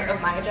big part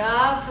of my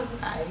job.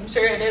 I'm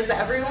sure it is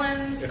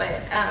everyone's,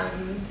 but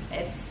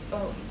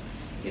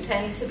you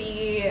tend to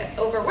be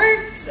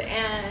overworked,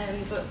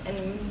 and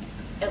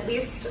at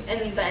least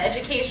in the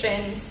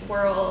education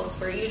world,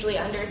 we're usually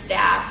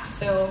understaffed,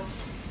 so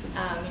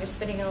you're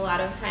spending a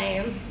lot of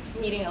time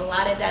meeting a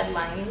lot of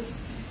deadlines.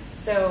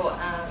 So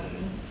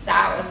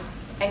that was,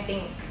 I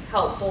think,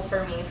 helpful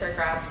for me for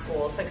grad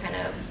school, to kind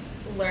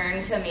of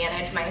learn to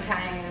manage my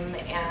time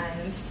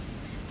and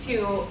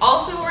to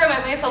also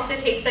remind myself to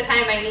take the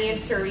time I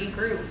need to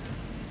regroup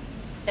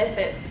if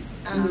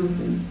it's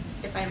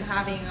if I'm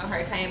having a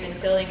hard time and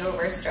feeling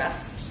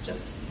overstressed,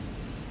 just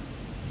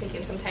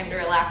taking some time to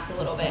relax a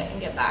little bit and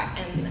get back.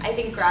 And I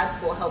think grad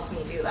school helped me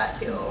do that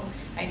too.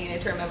 I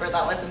needed to remember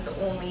that wasn't the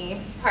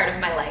only part of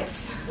my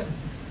life.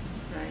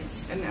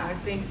 Right, and I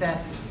think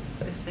that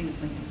this thing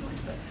is making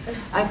noise, but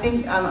I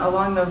think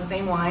along those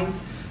same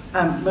lines,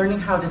 learning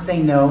how to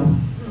say no,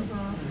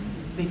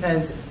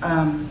 because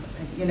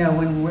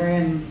when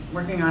we're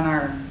working on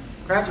our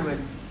graduate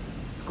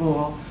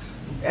school,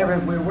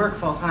 we work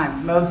full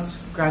time. Most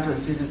graduate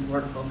students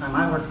work full time.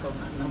 I work full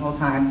time the whole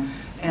time,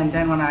 and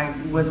then when I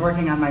was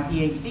working on my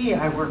PhD,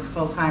 I worked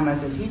full time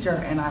as a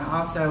teacher, and I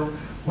also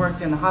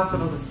worked in the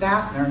hospital as a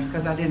staff nurse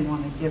because I didn't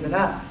want to give it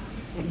up.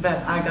 But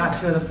I got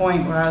to the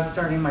point where I was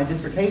starting my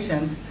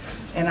dissertation,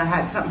 and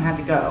something had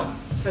to go.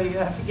 So you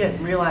have to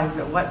realize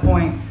at what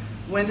point,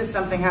 when does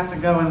something have to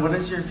go, and what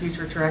is your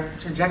future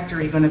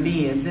trajectory going to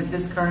be? Is it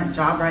this current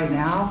job right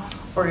now,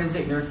 or is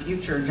it your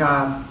future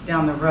job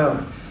down the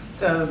road?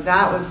 So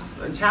that was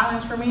a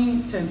challenge for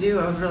me to do.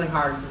 It was really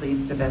hard to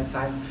leave the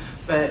bedside,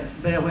 but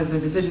it was a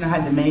decision I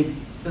had to make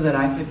so that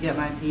I could get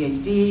my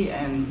PhD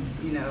and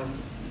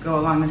go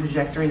along the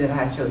trajectory that I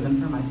had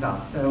chosen for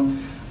myself. So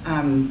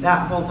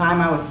that whole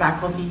time I was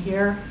faculty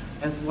here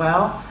as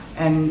well.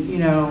 And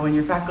when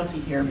you're faculty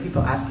here,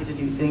 people ask you to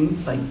do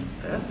things like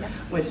this,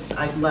 which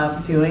I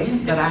love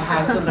doing, but I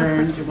had to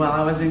learn while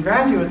I was in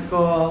graduate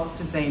school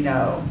to say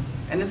no.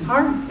 And it's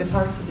hard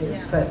to do,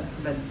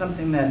 but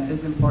something that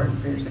is important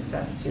for your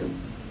success too.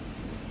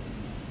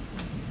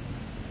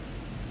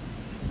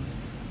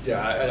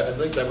 Yeah, I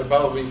think that would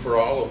probably be for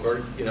all of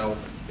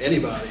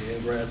anybody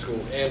in grad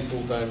school and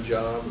full-time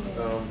job,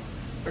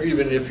 or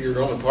even if you're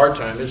only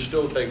part-time, it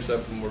still takes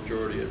up the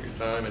majority of your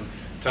time. And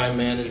time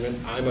management,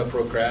 I'm a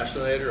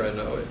procrastinator, I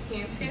know it.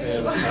 You too.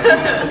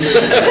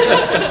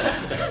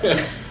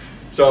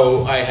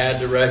 So I had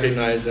to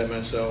recognize that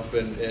myself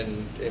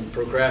and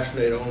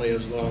procrastinate only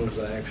as long as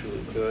I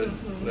actually could.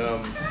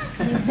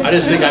 I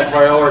just think I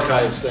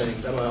prioritize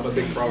things. I'm a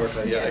big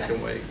prioritizer. Yeah, I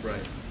can wait,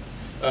 right.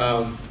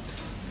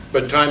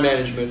 But time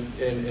management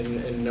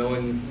and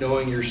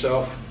knowing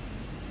yourself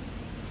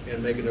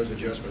and making those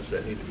adjustments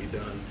that need to be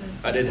done.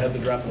 I did have to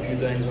drop a few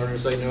things on her and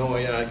say, no,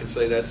 yeah, I can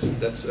say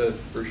that's a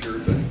for sure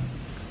thing.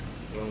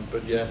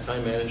 But yeah,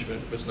 time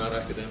management, if it's not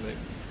academic.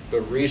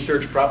 But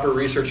proper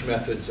research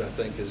methods, I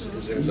think,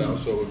 is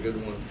also a good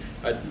one.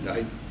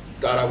 I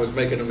thought I was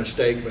making a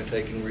mistake by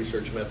taking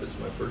research methods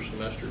my first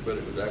semester, but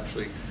it was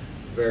actually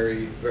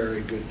very,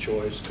 very good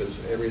choice because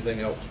everything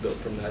else built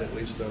from that, at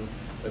least on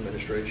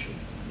administration.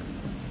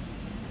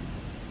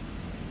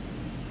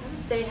 I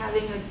would say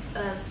having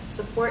a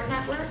support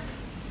network,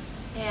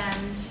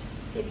 and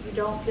if you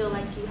don't feel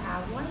like you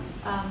have one,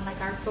 like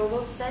our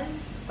provost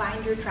says,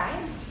 find your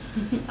tribe.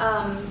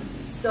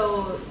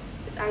 So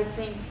I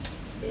think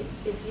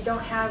if you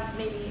don't have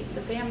maybe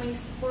the family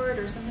support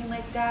or something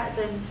like that,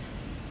 then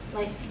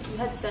like you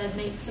had said,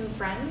 make some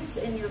friends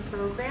in your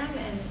program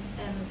and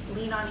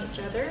lean on each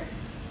other,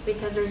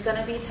 because there's going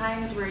to be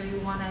times where you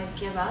want to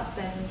give up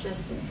and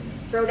just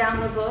throw down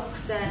the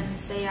books and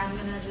say, I'm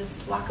going to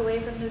just walk away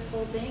from this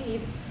whole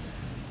thing.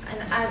 And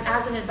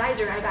as an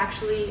advisor, I've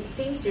actually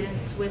seen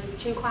students with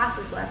 2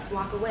 classes left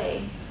walk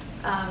away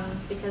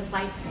because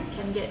life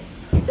can get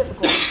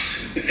difficult.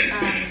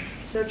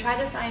 So try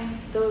to find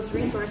those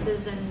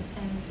resources and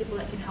people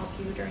that can help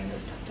you during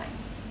those tough times.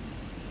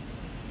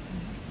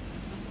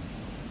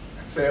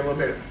 I'd say a little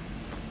bit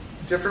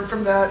different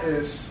from that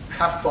is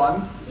have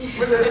fun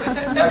with it.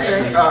 I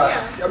think.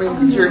 I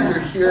mean,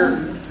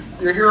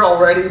 you're here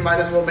already. Might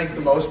as well make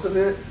the most of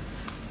it.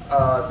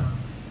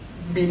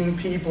 Meeting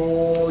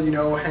people,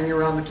 hanging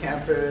around the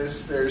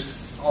campus.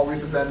 There's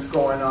always events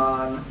going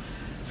on.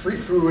 Free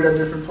food at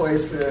different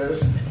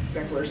places.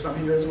 Thankfully, there's some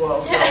here as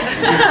well. So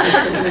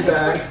taking me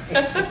back.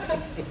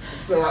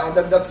 So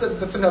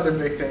that's another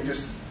big thing.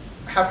 Just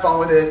have fun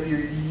with it.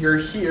 You're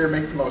here.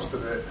 Make the most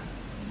of it.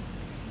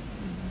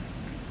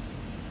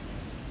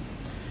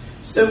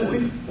 So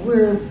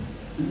we're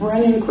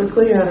running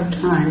quickly out of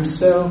time.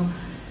 So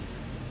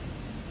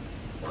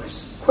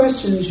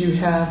questions you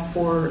have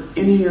for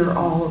any or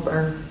all of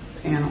our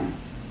panel?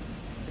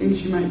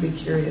 Things you might be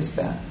curious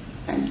about.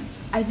 Okay.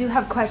 I do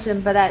have a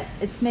question, but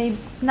it may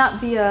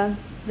not be a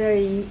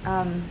very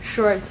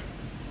short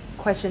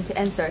question to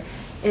answer.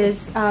 Is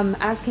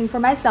asking for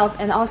myself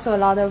and also a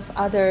lot of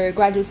other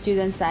graduate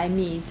students that I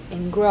meet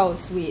in G.R.O.W.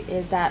 suite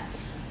is that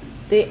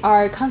we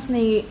are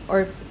constantly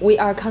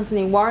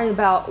worried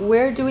about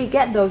where do we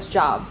get those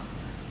jobs?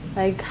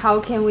 Like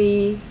how can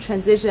we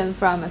transition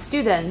from a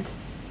student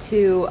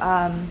to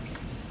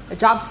a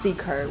job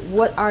seeker?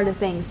 What are the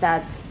things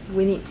that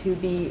we need to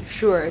be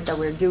sure that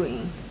we're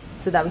doing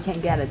so that we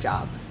can get a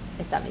job,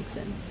 if that makes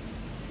sense?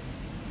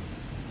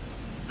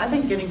 I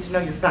think getting to know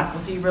your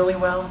faculty really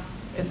well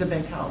is a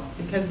big help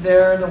because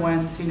they're the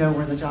ones who know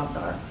where the jobs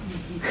are.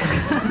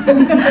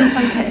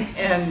 Okay.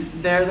 And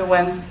they're the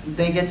ones,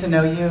 they get to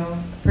know you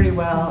pretty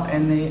well,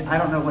 and I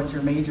don't know what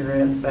your major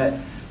is, but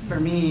for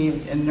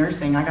me in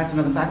nursing, I got to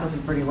know the faculty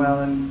pretty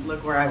well, and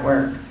look where I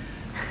work.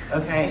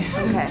 Okay.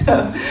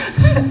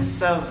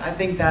 So I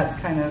think that's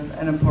kind of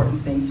an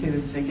important thing too,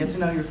 is to get to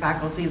know your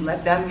faculty,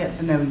 let them get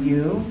to know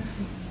you,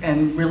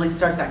 and really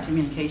start that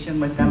communication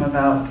with them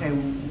about, okay,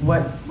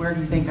 where do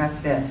you think I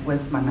fit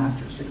with my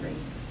master's degree?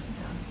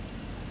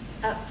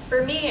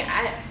 For me,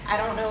 I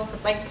don't know if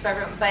it's like this for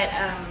everyone, but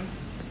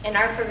in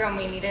our program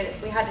we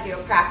had to do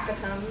a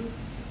practicum,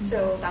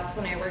 so that's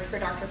when I worked for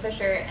Dr.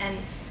 Fisher, and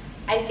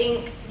I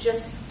think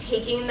just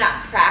taking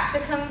that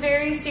practicum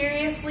very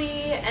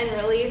seriously and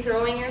really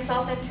throwing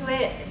yourself into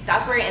it,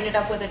 that's where I ended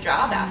up with a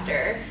job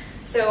after.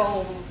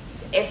 So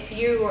if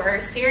you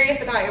are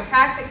serious about your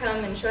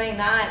practicum and showing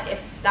that,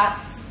 if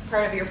that's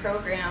part of your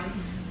program,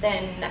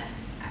 then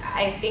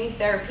I think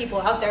there are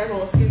people out there who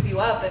will scoop you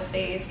up if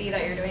they see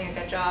that you're doing a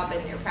good job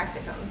in your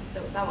practicum.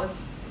 So that was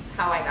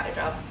how I got a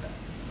job.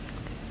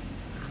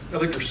 I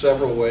think there's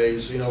several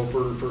ways,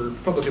 for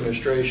public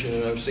administration,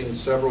 and I've seen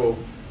several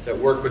that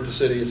work with the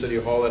City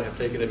Hall that have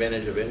taken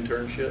advantage of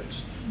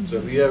internships. So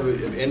if you have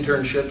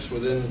internships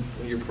within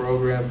your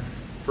program,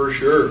 for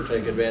sure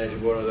take advantage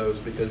of one of those,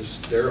 because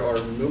there are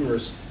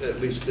numerous,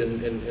 at least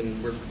in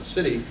the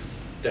city,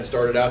 that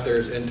started out there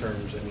as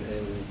interns,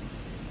 and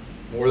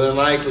more than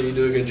likely you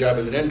do a good job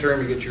as an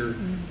intern, you get your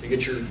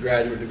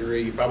graduate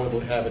degree, you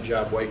probably have a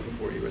job waiting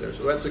for you there.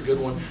 So that's a good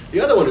one.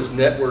 The other one is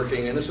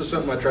networking, and this is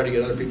something I try to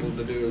get other people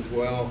to do as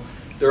well.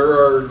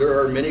 There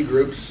are many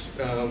groups,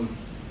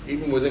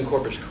 even within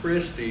Corpus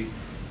Christi,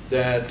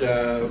 that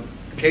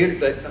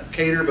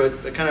cater,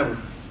 but the kind of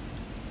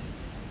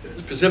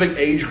specific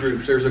age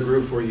groups. There's a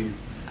group for you.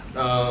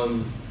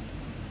 I'm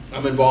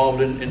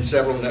involved in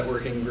several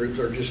networking groups,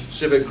 or just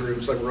civic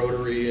groups like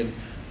Rotary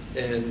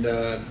and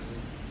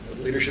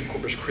Leadership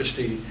Corpus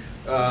Christi.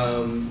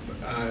 So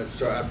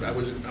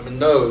I'm in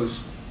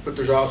those, but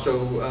there's also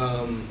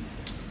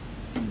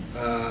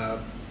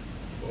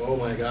oh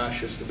my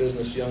gosh, it's the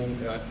business young.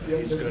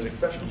 He's going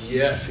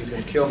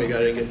to kill me. I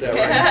didn't get that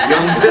right.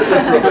 Young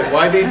business movement,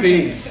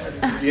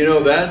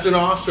 YBP. That's an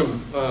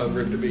awesome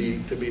group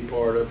to be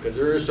part of, because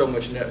there is so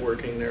much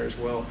networking there as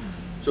well.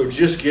 So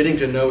just getting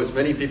to know as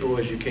many people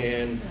as you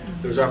can.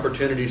 Those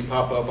opportunities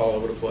pop up all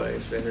over the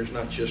place, and there's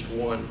not just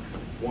one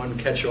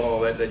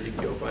catch-all that you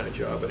can go find a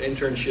job. But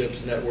internships,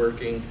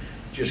 networking,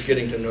 just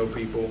getting to know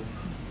people,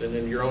 and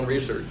then your own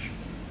research.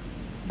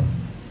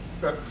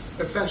 That's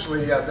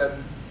essentially, yeah,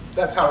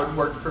 that's how it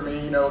worked for me,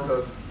 you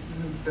know,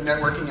 the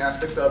networking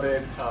aspect of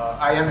it.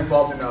 I am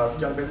involved in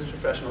Young Business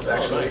Professionals,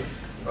 actually.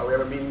 We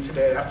have a meeting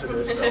today after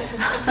this, so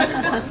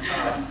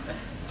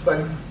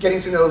but getting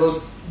to know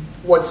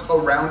what's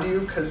around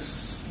you,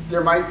 because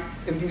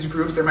in these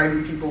groups, there might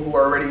be people who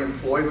are already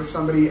employed with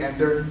somebody, and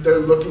they're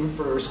looking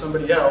for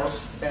somebody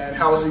else, and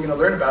how else are you going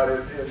to learn about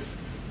it if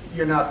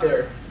you're not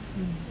there?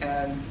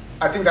 And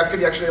I think that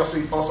could actually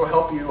also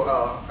help you,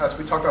 as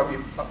we talked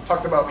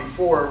about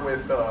before,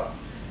 with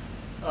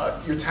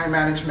your time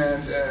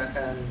management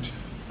and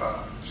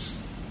just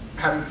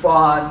having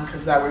fun,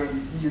 because that way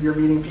you're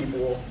meeting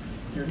people,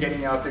 you're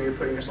getting out there, you're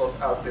putting yourself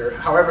out there.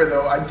 However,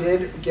 though, I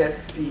did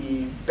get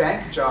the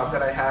bank job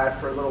that I had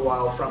for a little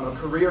while from a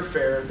career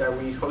fair that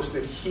we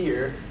hosted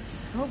here,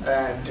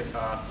 and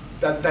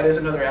that is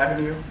another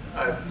avenue.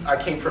 I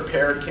came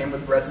prepared, came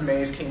with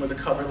resumes, came with a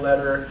cover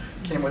letter,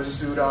 came with a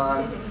suit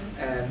on,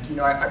 and you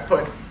know, I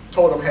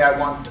told them, hey, I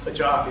want a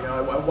job. You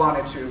know, I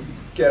wanted to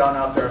get on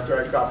out there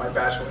after I got my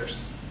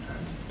bachelor's, and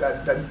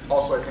that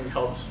also I think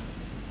helped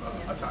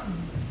a ton.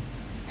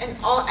 And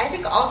I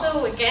think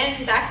also,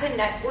 again, back to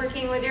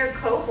networking with your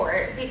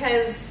cohort,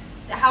 because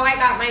how I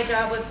got my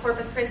job with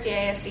Corpus Christi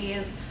ISD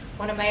is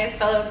one of my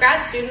fellow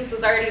grad students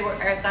was already, or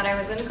that I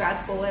was in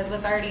grad school with,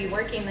 was already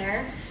working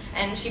there,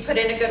 and she put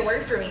in a good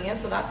word for me, and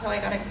so that's how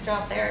I got a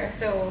job there.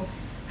 So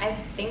I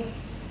think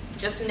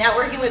just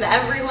networking with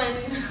everyone.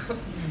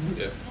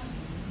 Yeah.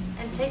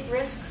 And take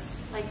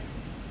risks. Like,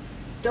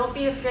 don't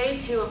be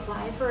afraid to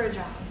apply for a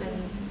job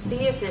and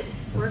see if it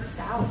works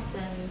out,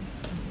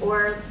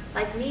 or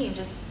like me,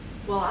 just,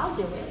 well, I'll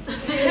do it.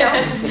 You know,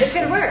 it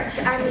can work.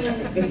 I mean,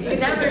 you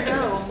never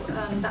know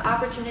the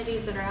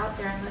opportunities that are out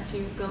there unless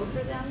you go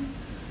for them.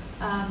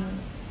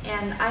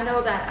 And I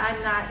know that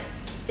I'm not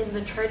in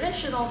the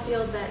traditional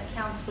field that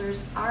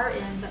counselors are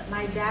in, but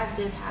my dad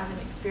did have an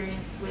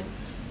experience with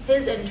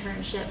his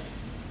internship,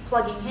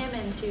 plugging him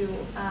into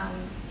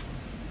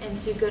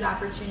good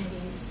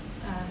opportunities,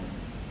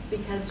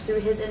 because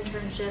through his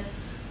internship,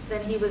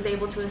 then he was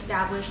able to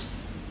establish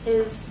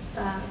his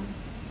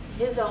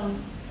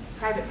own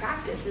private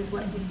practice is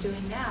what he's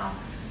doing now,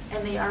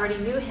 and they already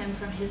knew him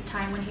from his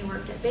time when he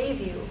worked at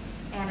Bayview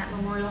and at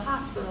Memorial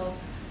Hospital,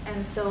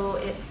 and so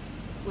it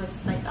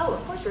was like, oh,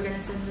 of course we're going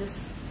to send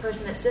this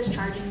person that's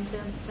discharging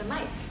to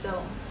Mike.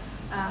 So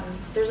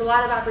there's a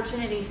lot of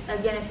opportunities,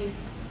 again, if you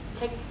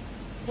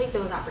take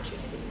those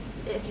opportunities.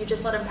 If you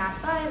just let them pass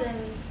by,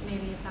 then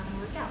maybe it's not going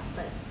to work out,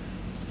 but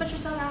just put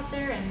yourself out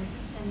there and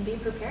be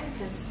prepared,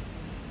 because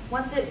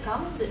once it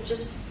comes,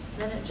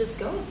 then it just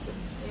goes.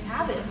 You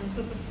have it.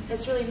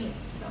 It's really neat.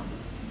 So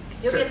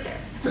you'll get there.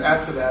 To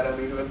add to that, I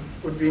mean,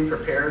 with being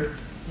prepared,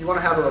 you want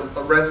to have a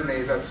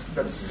resume that's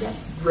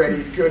yes.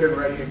 ready, good and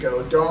ready to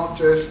go. Don't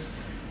just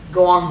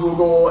go on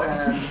Google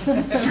and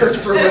search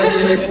for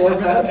resume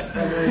formats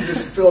and then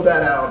just fill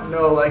that out.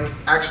 No, like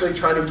actually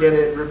try to get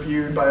it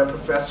reviewed by a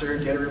professor,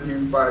 get it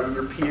reviewed by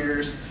your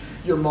peers,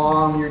 your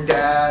mom, your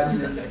dad,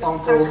 your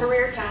uncles. A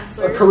career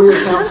counselor. A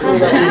career counselor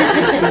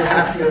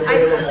that you have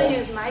I still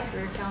use my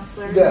career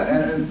counselor.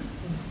 Yeah, and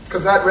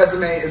because that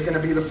resume is going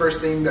to be the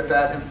first thing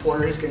that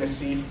employer is going to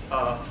see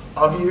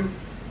of you.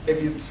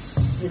 If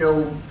it's, you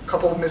know, a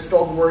couple of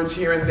misspelled words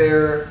here and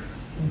there,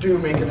 do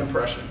make an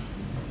impression.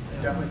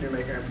 Definitely do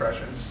make an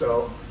impression.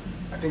 So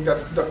I think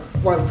that's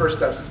one of the first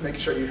steps, is making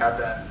sure you have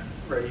that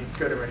ready,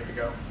 good and ready to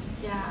go.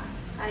 Yeah,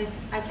 I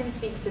can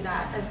speak to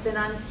that. I've been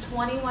on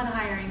 21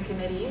 hiring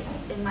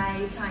committees in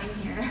my time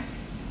here.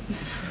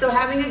 So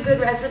having a good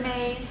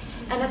resume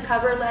and a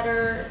cover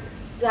letter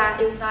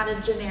that is not a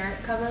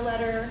generic cover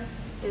letter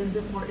is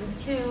important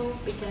too,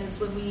 because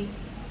when we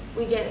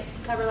get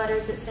cover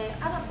letters that say,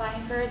 I'm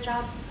applying for a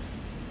job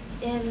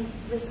in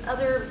this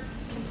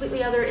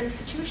completely other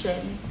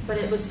institution, but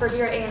it was for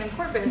here at A&M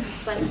Corpus,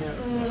 it's like,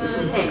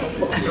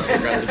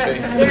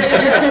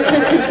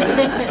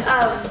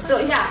 so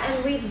yeah,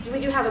 and we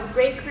do have a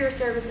great career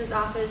services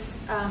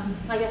office.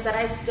 Like I said,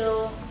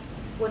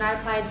 when I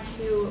applied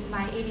to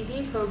my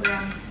ADD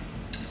program,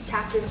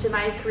 tapped into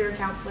my career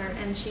counselor,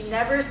 and she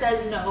never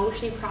says no.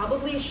 She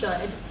probably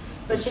should,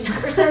 but she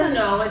never says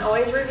no, and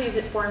always reviews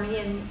it for me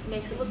and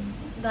makes it look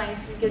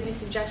nice and gives me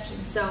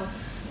suggestions. So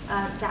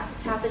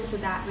tap into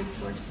that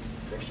resource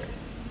for sure.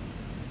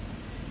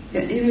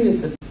 Yeah,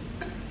 even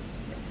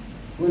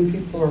when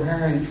people are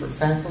hiring for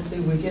faculty,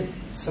 we get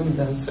some of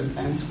those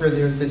sometimes where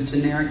there's a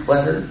generic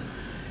letter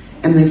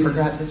and they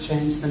forgot to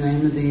change the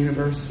name of the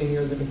university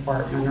or the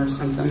department or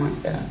something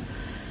like that.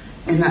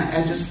 And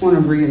I just want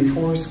to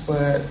reinforce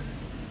what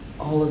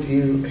all of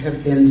you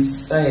have been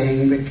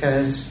saying,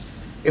 because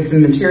if the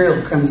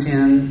material comes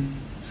in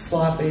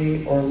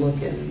sloppy or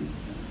looking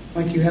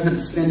like you haven't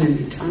spent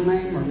any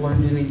time or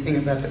learned anything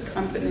about the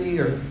company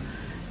or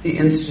the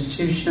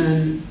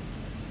institution,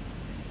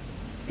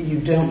 you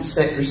don't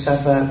set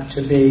yourself up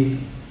to be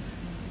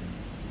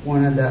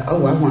one of the,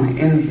 oh, I want to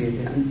interview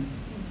them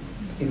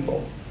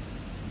people.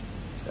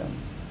 So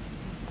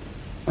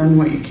learn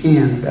what you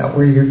can about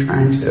where you're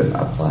trying to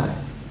apply.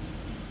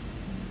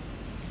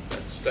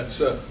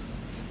 That's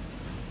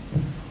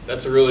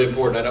a really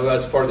important. I know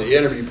that's part of the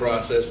interview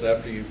process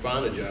after you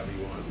find the job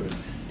you want. But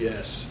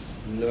yes,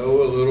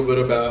 know a little bit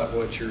about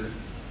what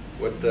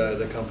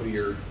the company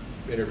you're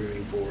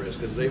interviewing for is,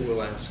 because they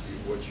will ask you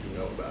what you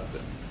know about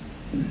them.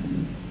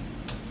 Mm-hmm.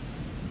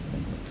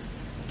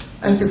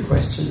 Other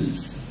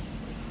questions?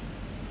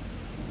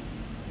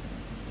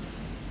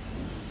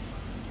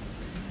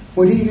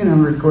 What are you going to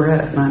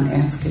regret not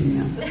asking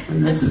them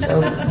when this is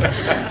over?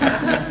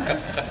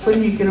 What are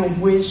you going to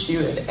wish you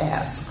had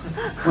asked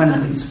one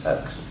of these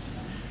folks?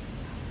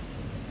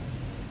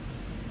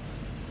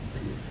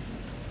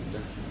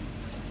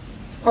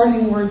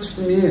 Parting words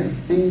from you,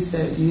 things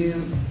that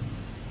you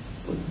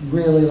would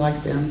really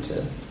like them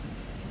to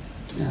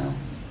know.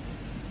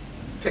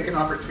 Take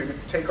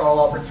all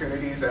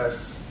opportunities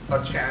as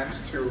a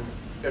chance to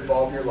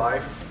evolve your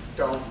life.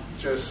 Don't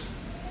just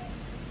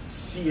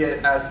see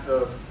it as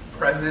the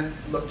present.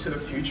 Look to the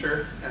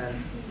future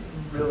and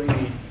really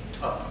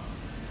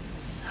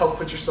help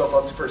put yourself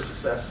up for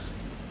success.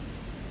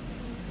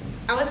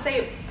 I would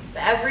say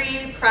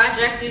every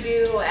project you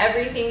do,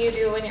 everything you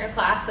do in your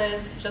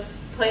classes, just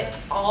put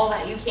all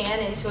that you can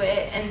into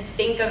it and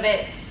think of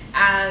it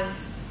as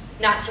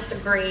not just a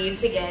grade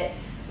to get,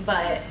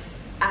 but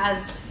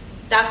as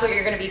that's what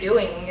you're going to be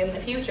doing in the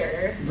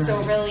future. Right.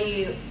 So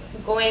really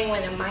going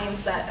with a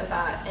mindset of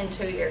that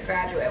into your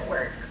graduate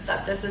work,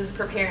 that this is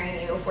preparing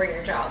you for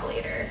your job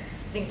later.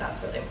 I think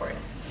that's really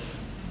important.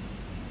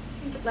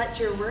 Let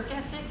your work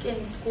ethic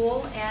in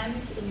school and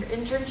in your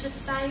internship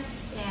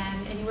sites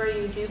and anywhere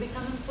you do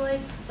become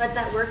employed, let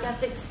that work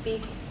ethic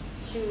speak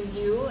to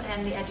you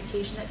and the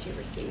education that you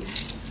receive.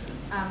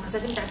 Because I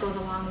think that goes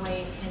a long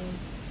way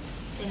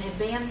in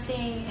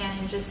advancing and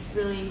in just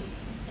really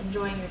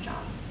enjoying your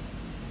job.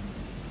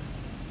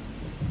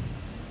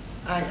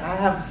 I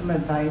have some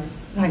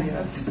advice, I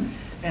guess,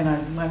 and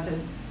I'd like to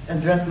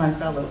address my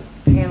fellow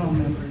panel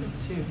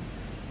members too.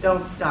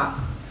 Don't stop.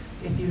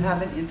 If you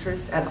have an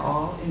interest at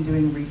all in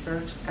doing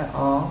research at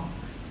all,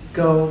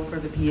 go for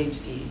the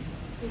PhD.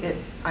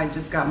 I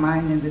just got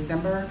mine in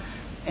December,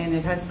 and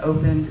it has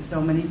opened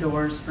so many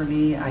doors for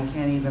me, I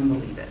can't even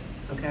believe it,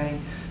 okay?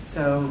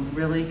 So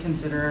really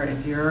consider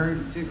if your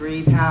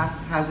degree path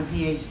has a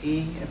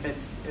PhD,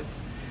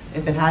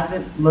 if it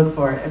hasn't, look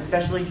for it,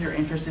 especially if you're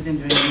interested in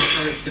doing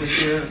research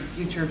with your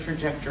future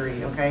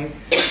trajectory, okay?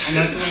 I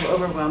know it's a little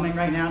overwhelming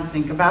right now to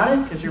think about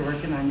it because you're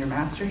working on your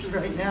master's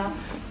right now,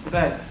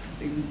 but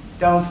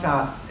don't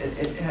stop.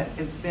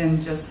 It's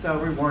been just so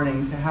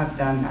rewarding to have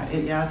done that.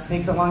 It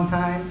takes a long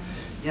time.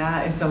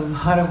 Yeah, it's a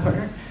lot of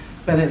work,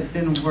 but it's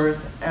been worth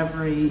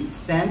every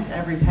cent,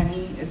 every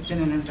penny. It's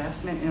been an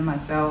investment in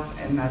myself,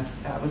 and that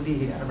would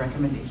be a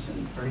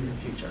recommendation for your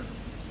future.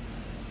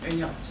 And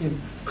yours too.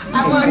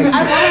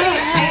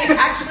 I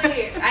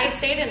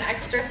stayed an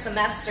extra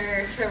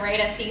semester to write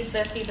a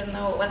thesis, even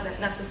though it wasn't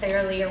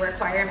necessarily a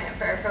requirement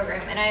for our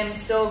program, and I am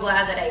so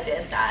glad that I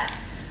did that,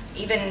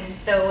 even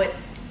though it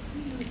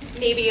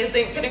maybe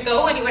isn't going to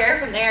go anywhere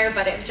from there,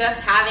 but just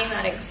having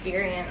that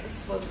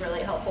experience was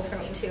really helpful for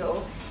me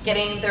too.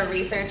 Getting the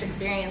research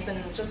experience,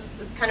 and just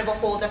it's kind of a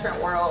whole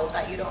different world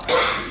that you don't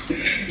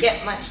really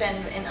get much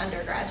in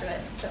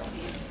undergraduate. So.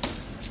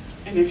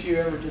 And if you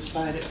ever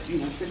decide it,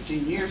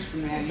 15 years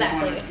from now,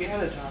 exactly. You want to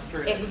get a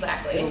doctorate,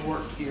 exactly. It'll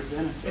work to your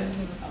benefit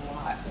a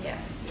lot. Yeah.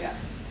 Yeah.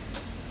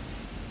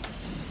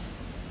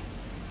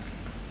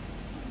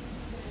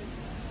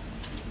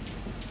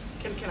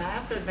 Can I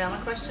ask a Alabama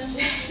question? Is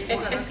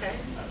that okay?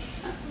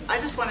 I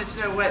just wanted to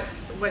know what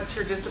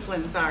your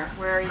disciplines are.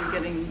 Where are you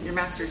getting your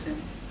master's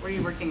in? What are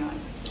you working on?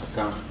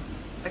 Accounting.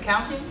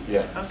 Accounting?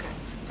 Yeah. Okay.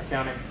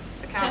 Accounting.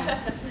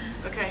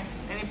 Okay.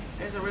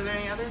 Were there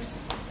any others?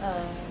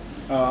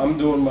 I'm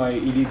doing my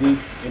EDD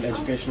in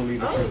educational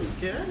leadership. Oh,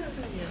 good.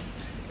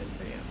 Good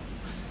for you.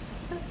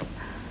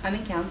 I'm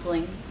in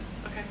counseling.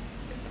 Okay.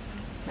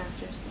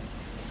 Master's.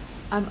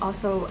 I'm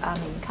also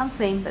in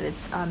counseling, but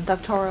it's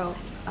doctoral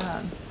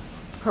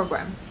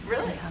program.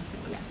 Really? In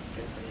counseling, yeah.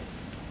 Good for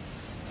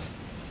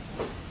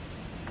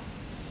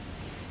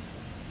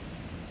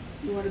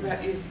you. What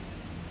about you?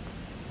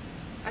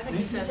 I think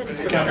he said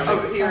Accounting. Oh,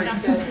 he already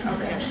said it.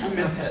 Okay. I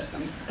missed that.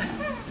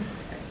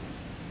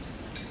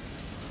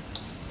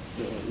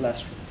 The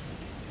last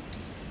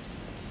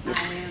one.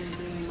 I am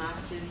doing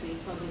Masters in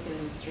Public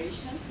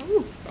Administration.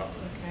 Ooh,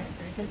 Okay.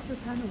 that's the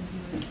panel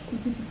here.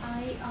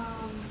 I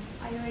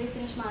already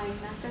finished my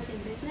Master's in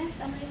Business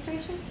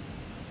Administration.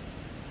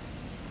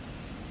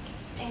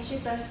 And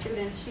she's our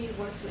student. She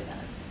works with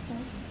us.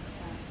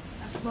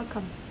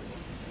 Welcome.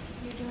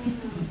 You're doing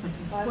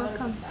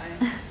Welcome.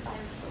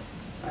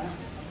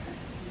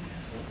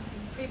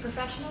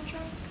 Pre-professional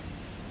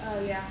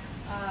training? Yeah.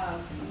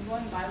 I'm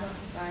going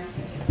biological science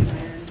and a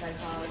minor in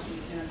psychology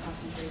and a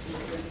concentration in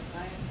creative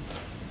science.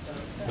 So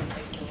it's going to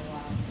take a little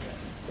while.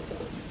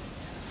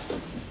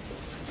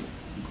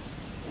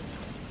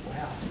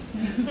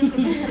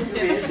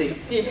 Busy.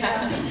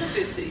 Yeah.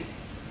 Busy.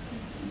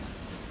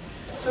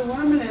 So what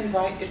I'm going to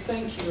invite you,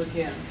 thank you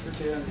again for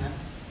doing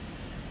this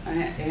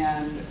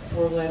and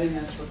for letting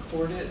us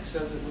record it so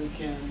that we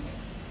can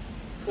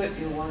put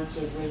your words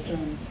of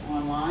wisdom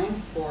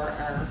online for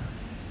our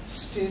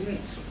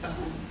students.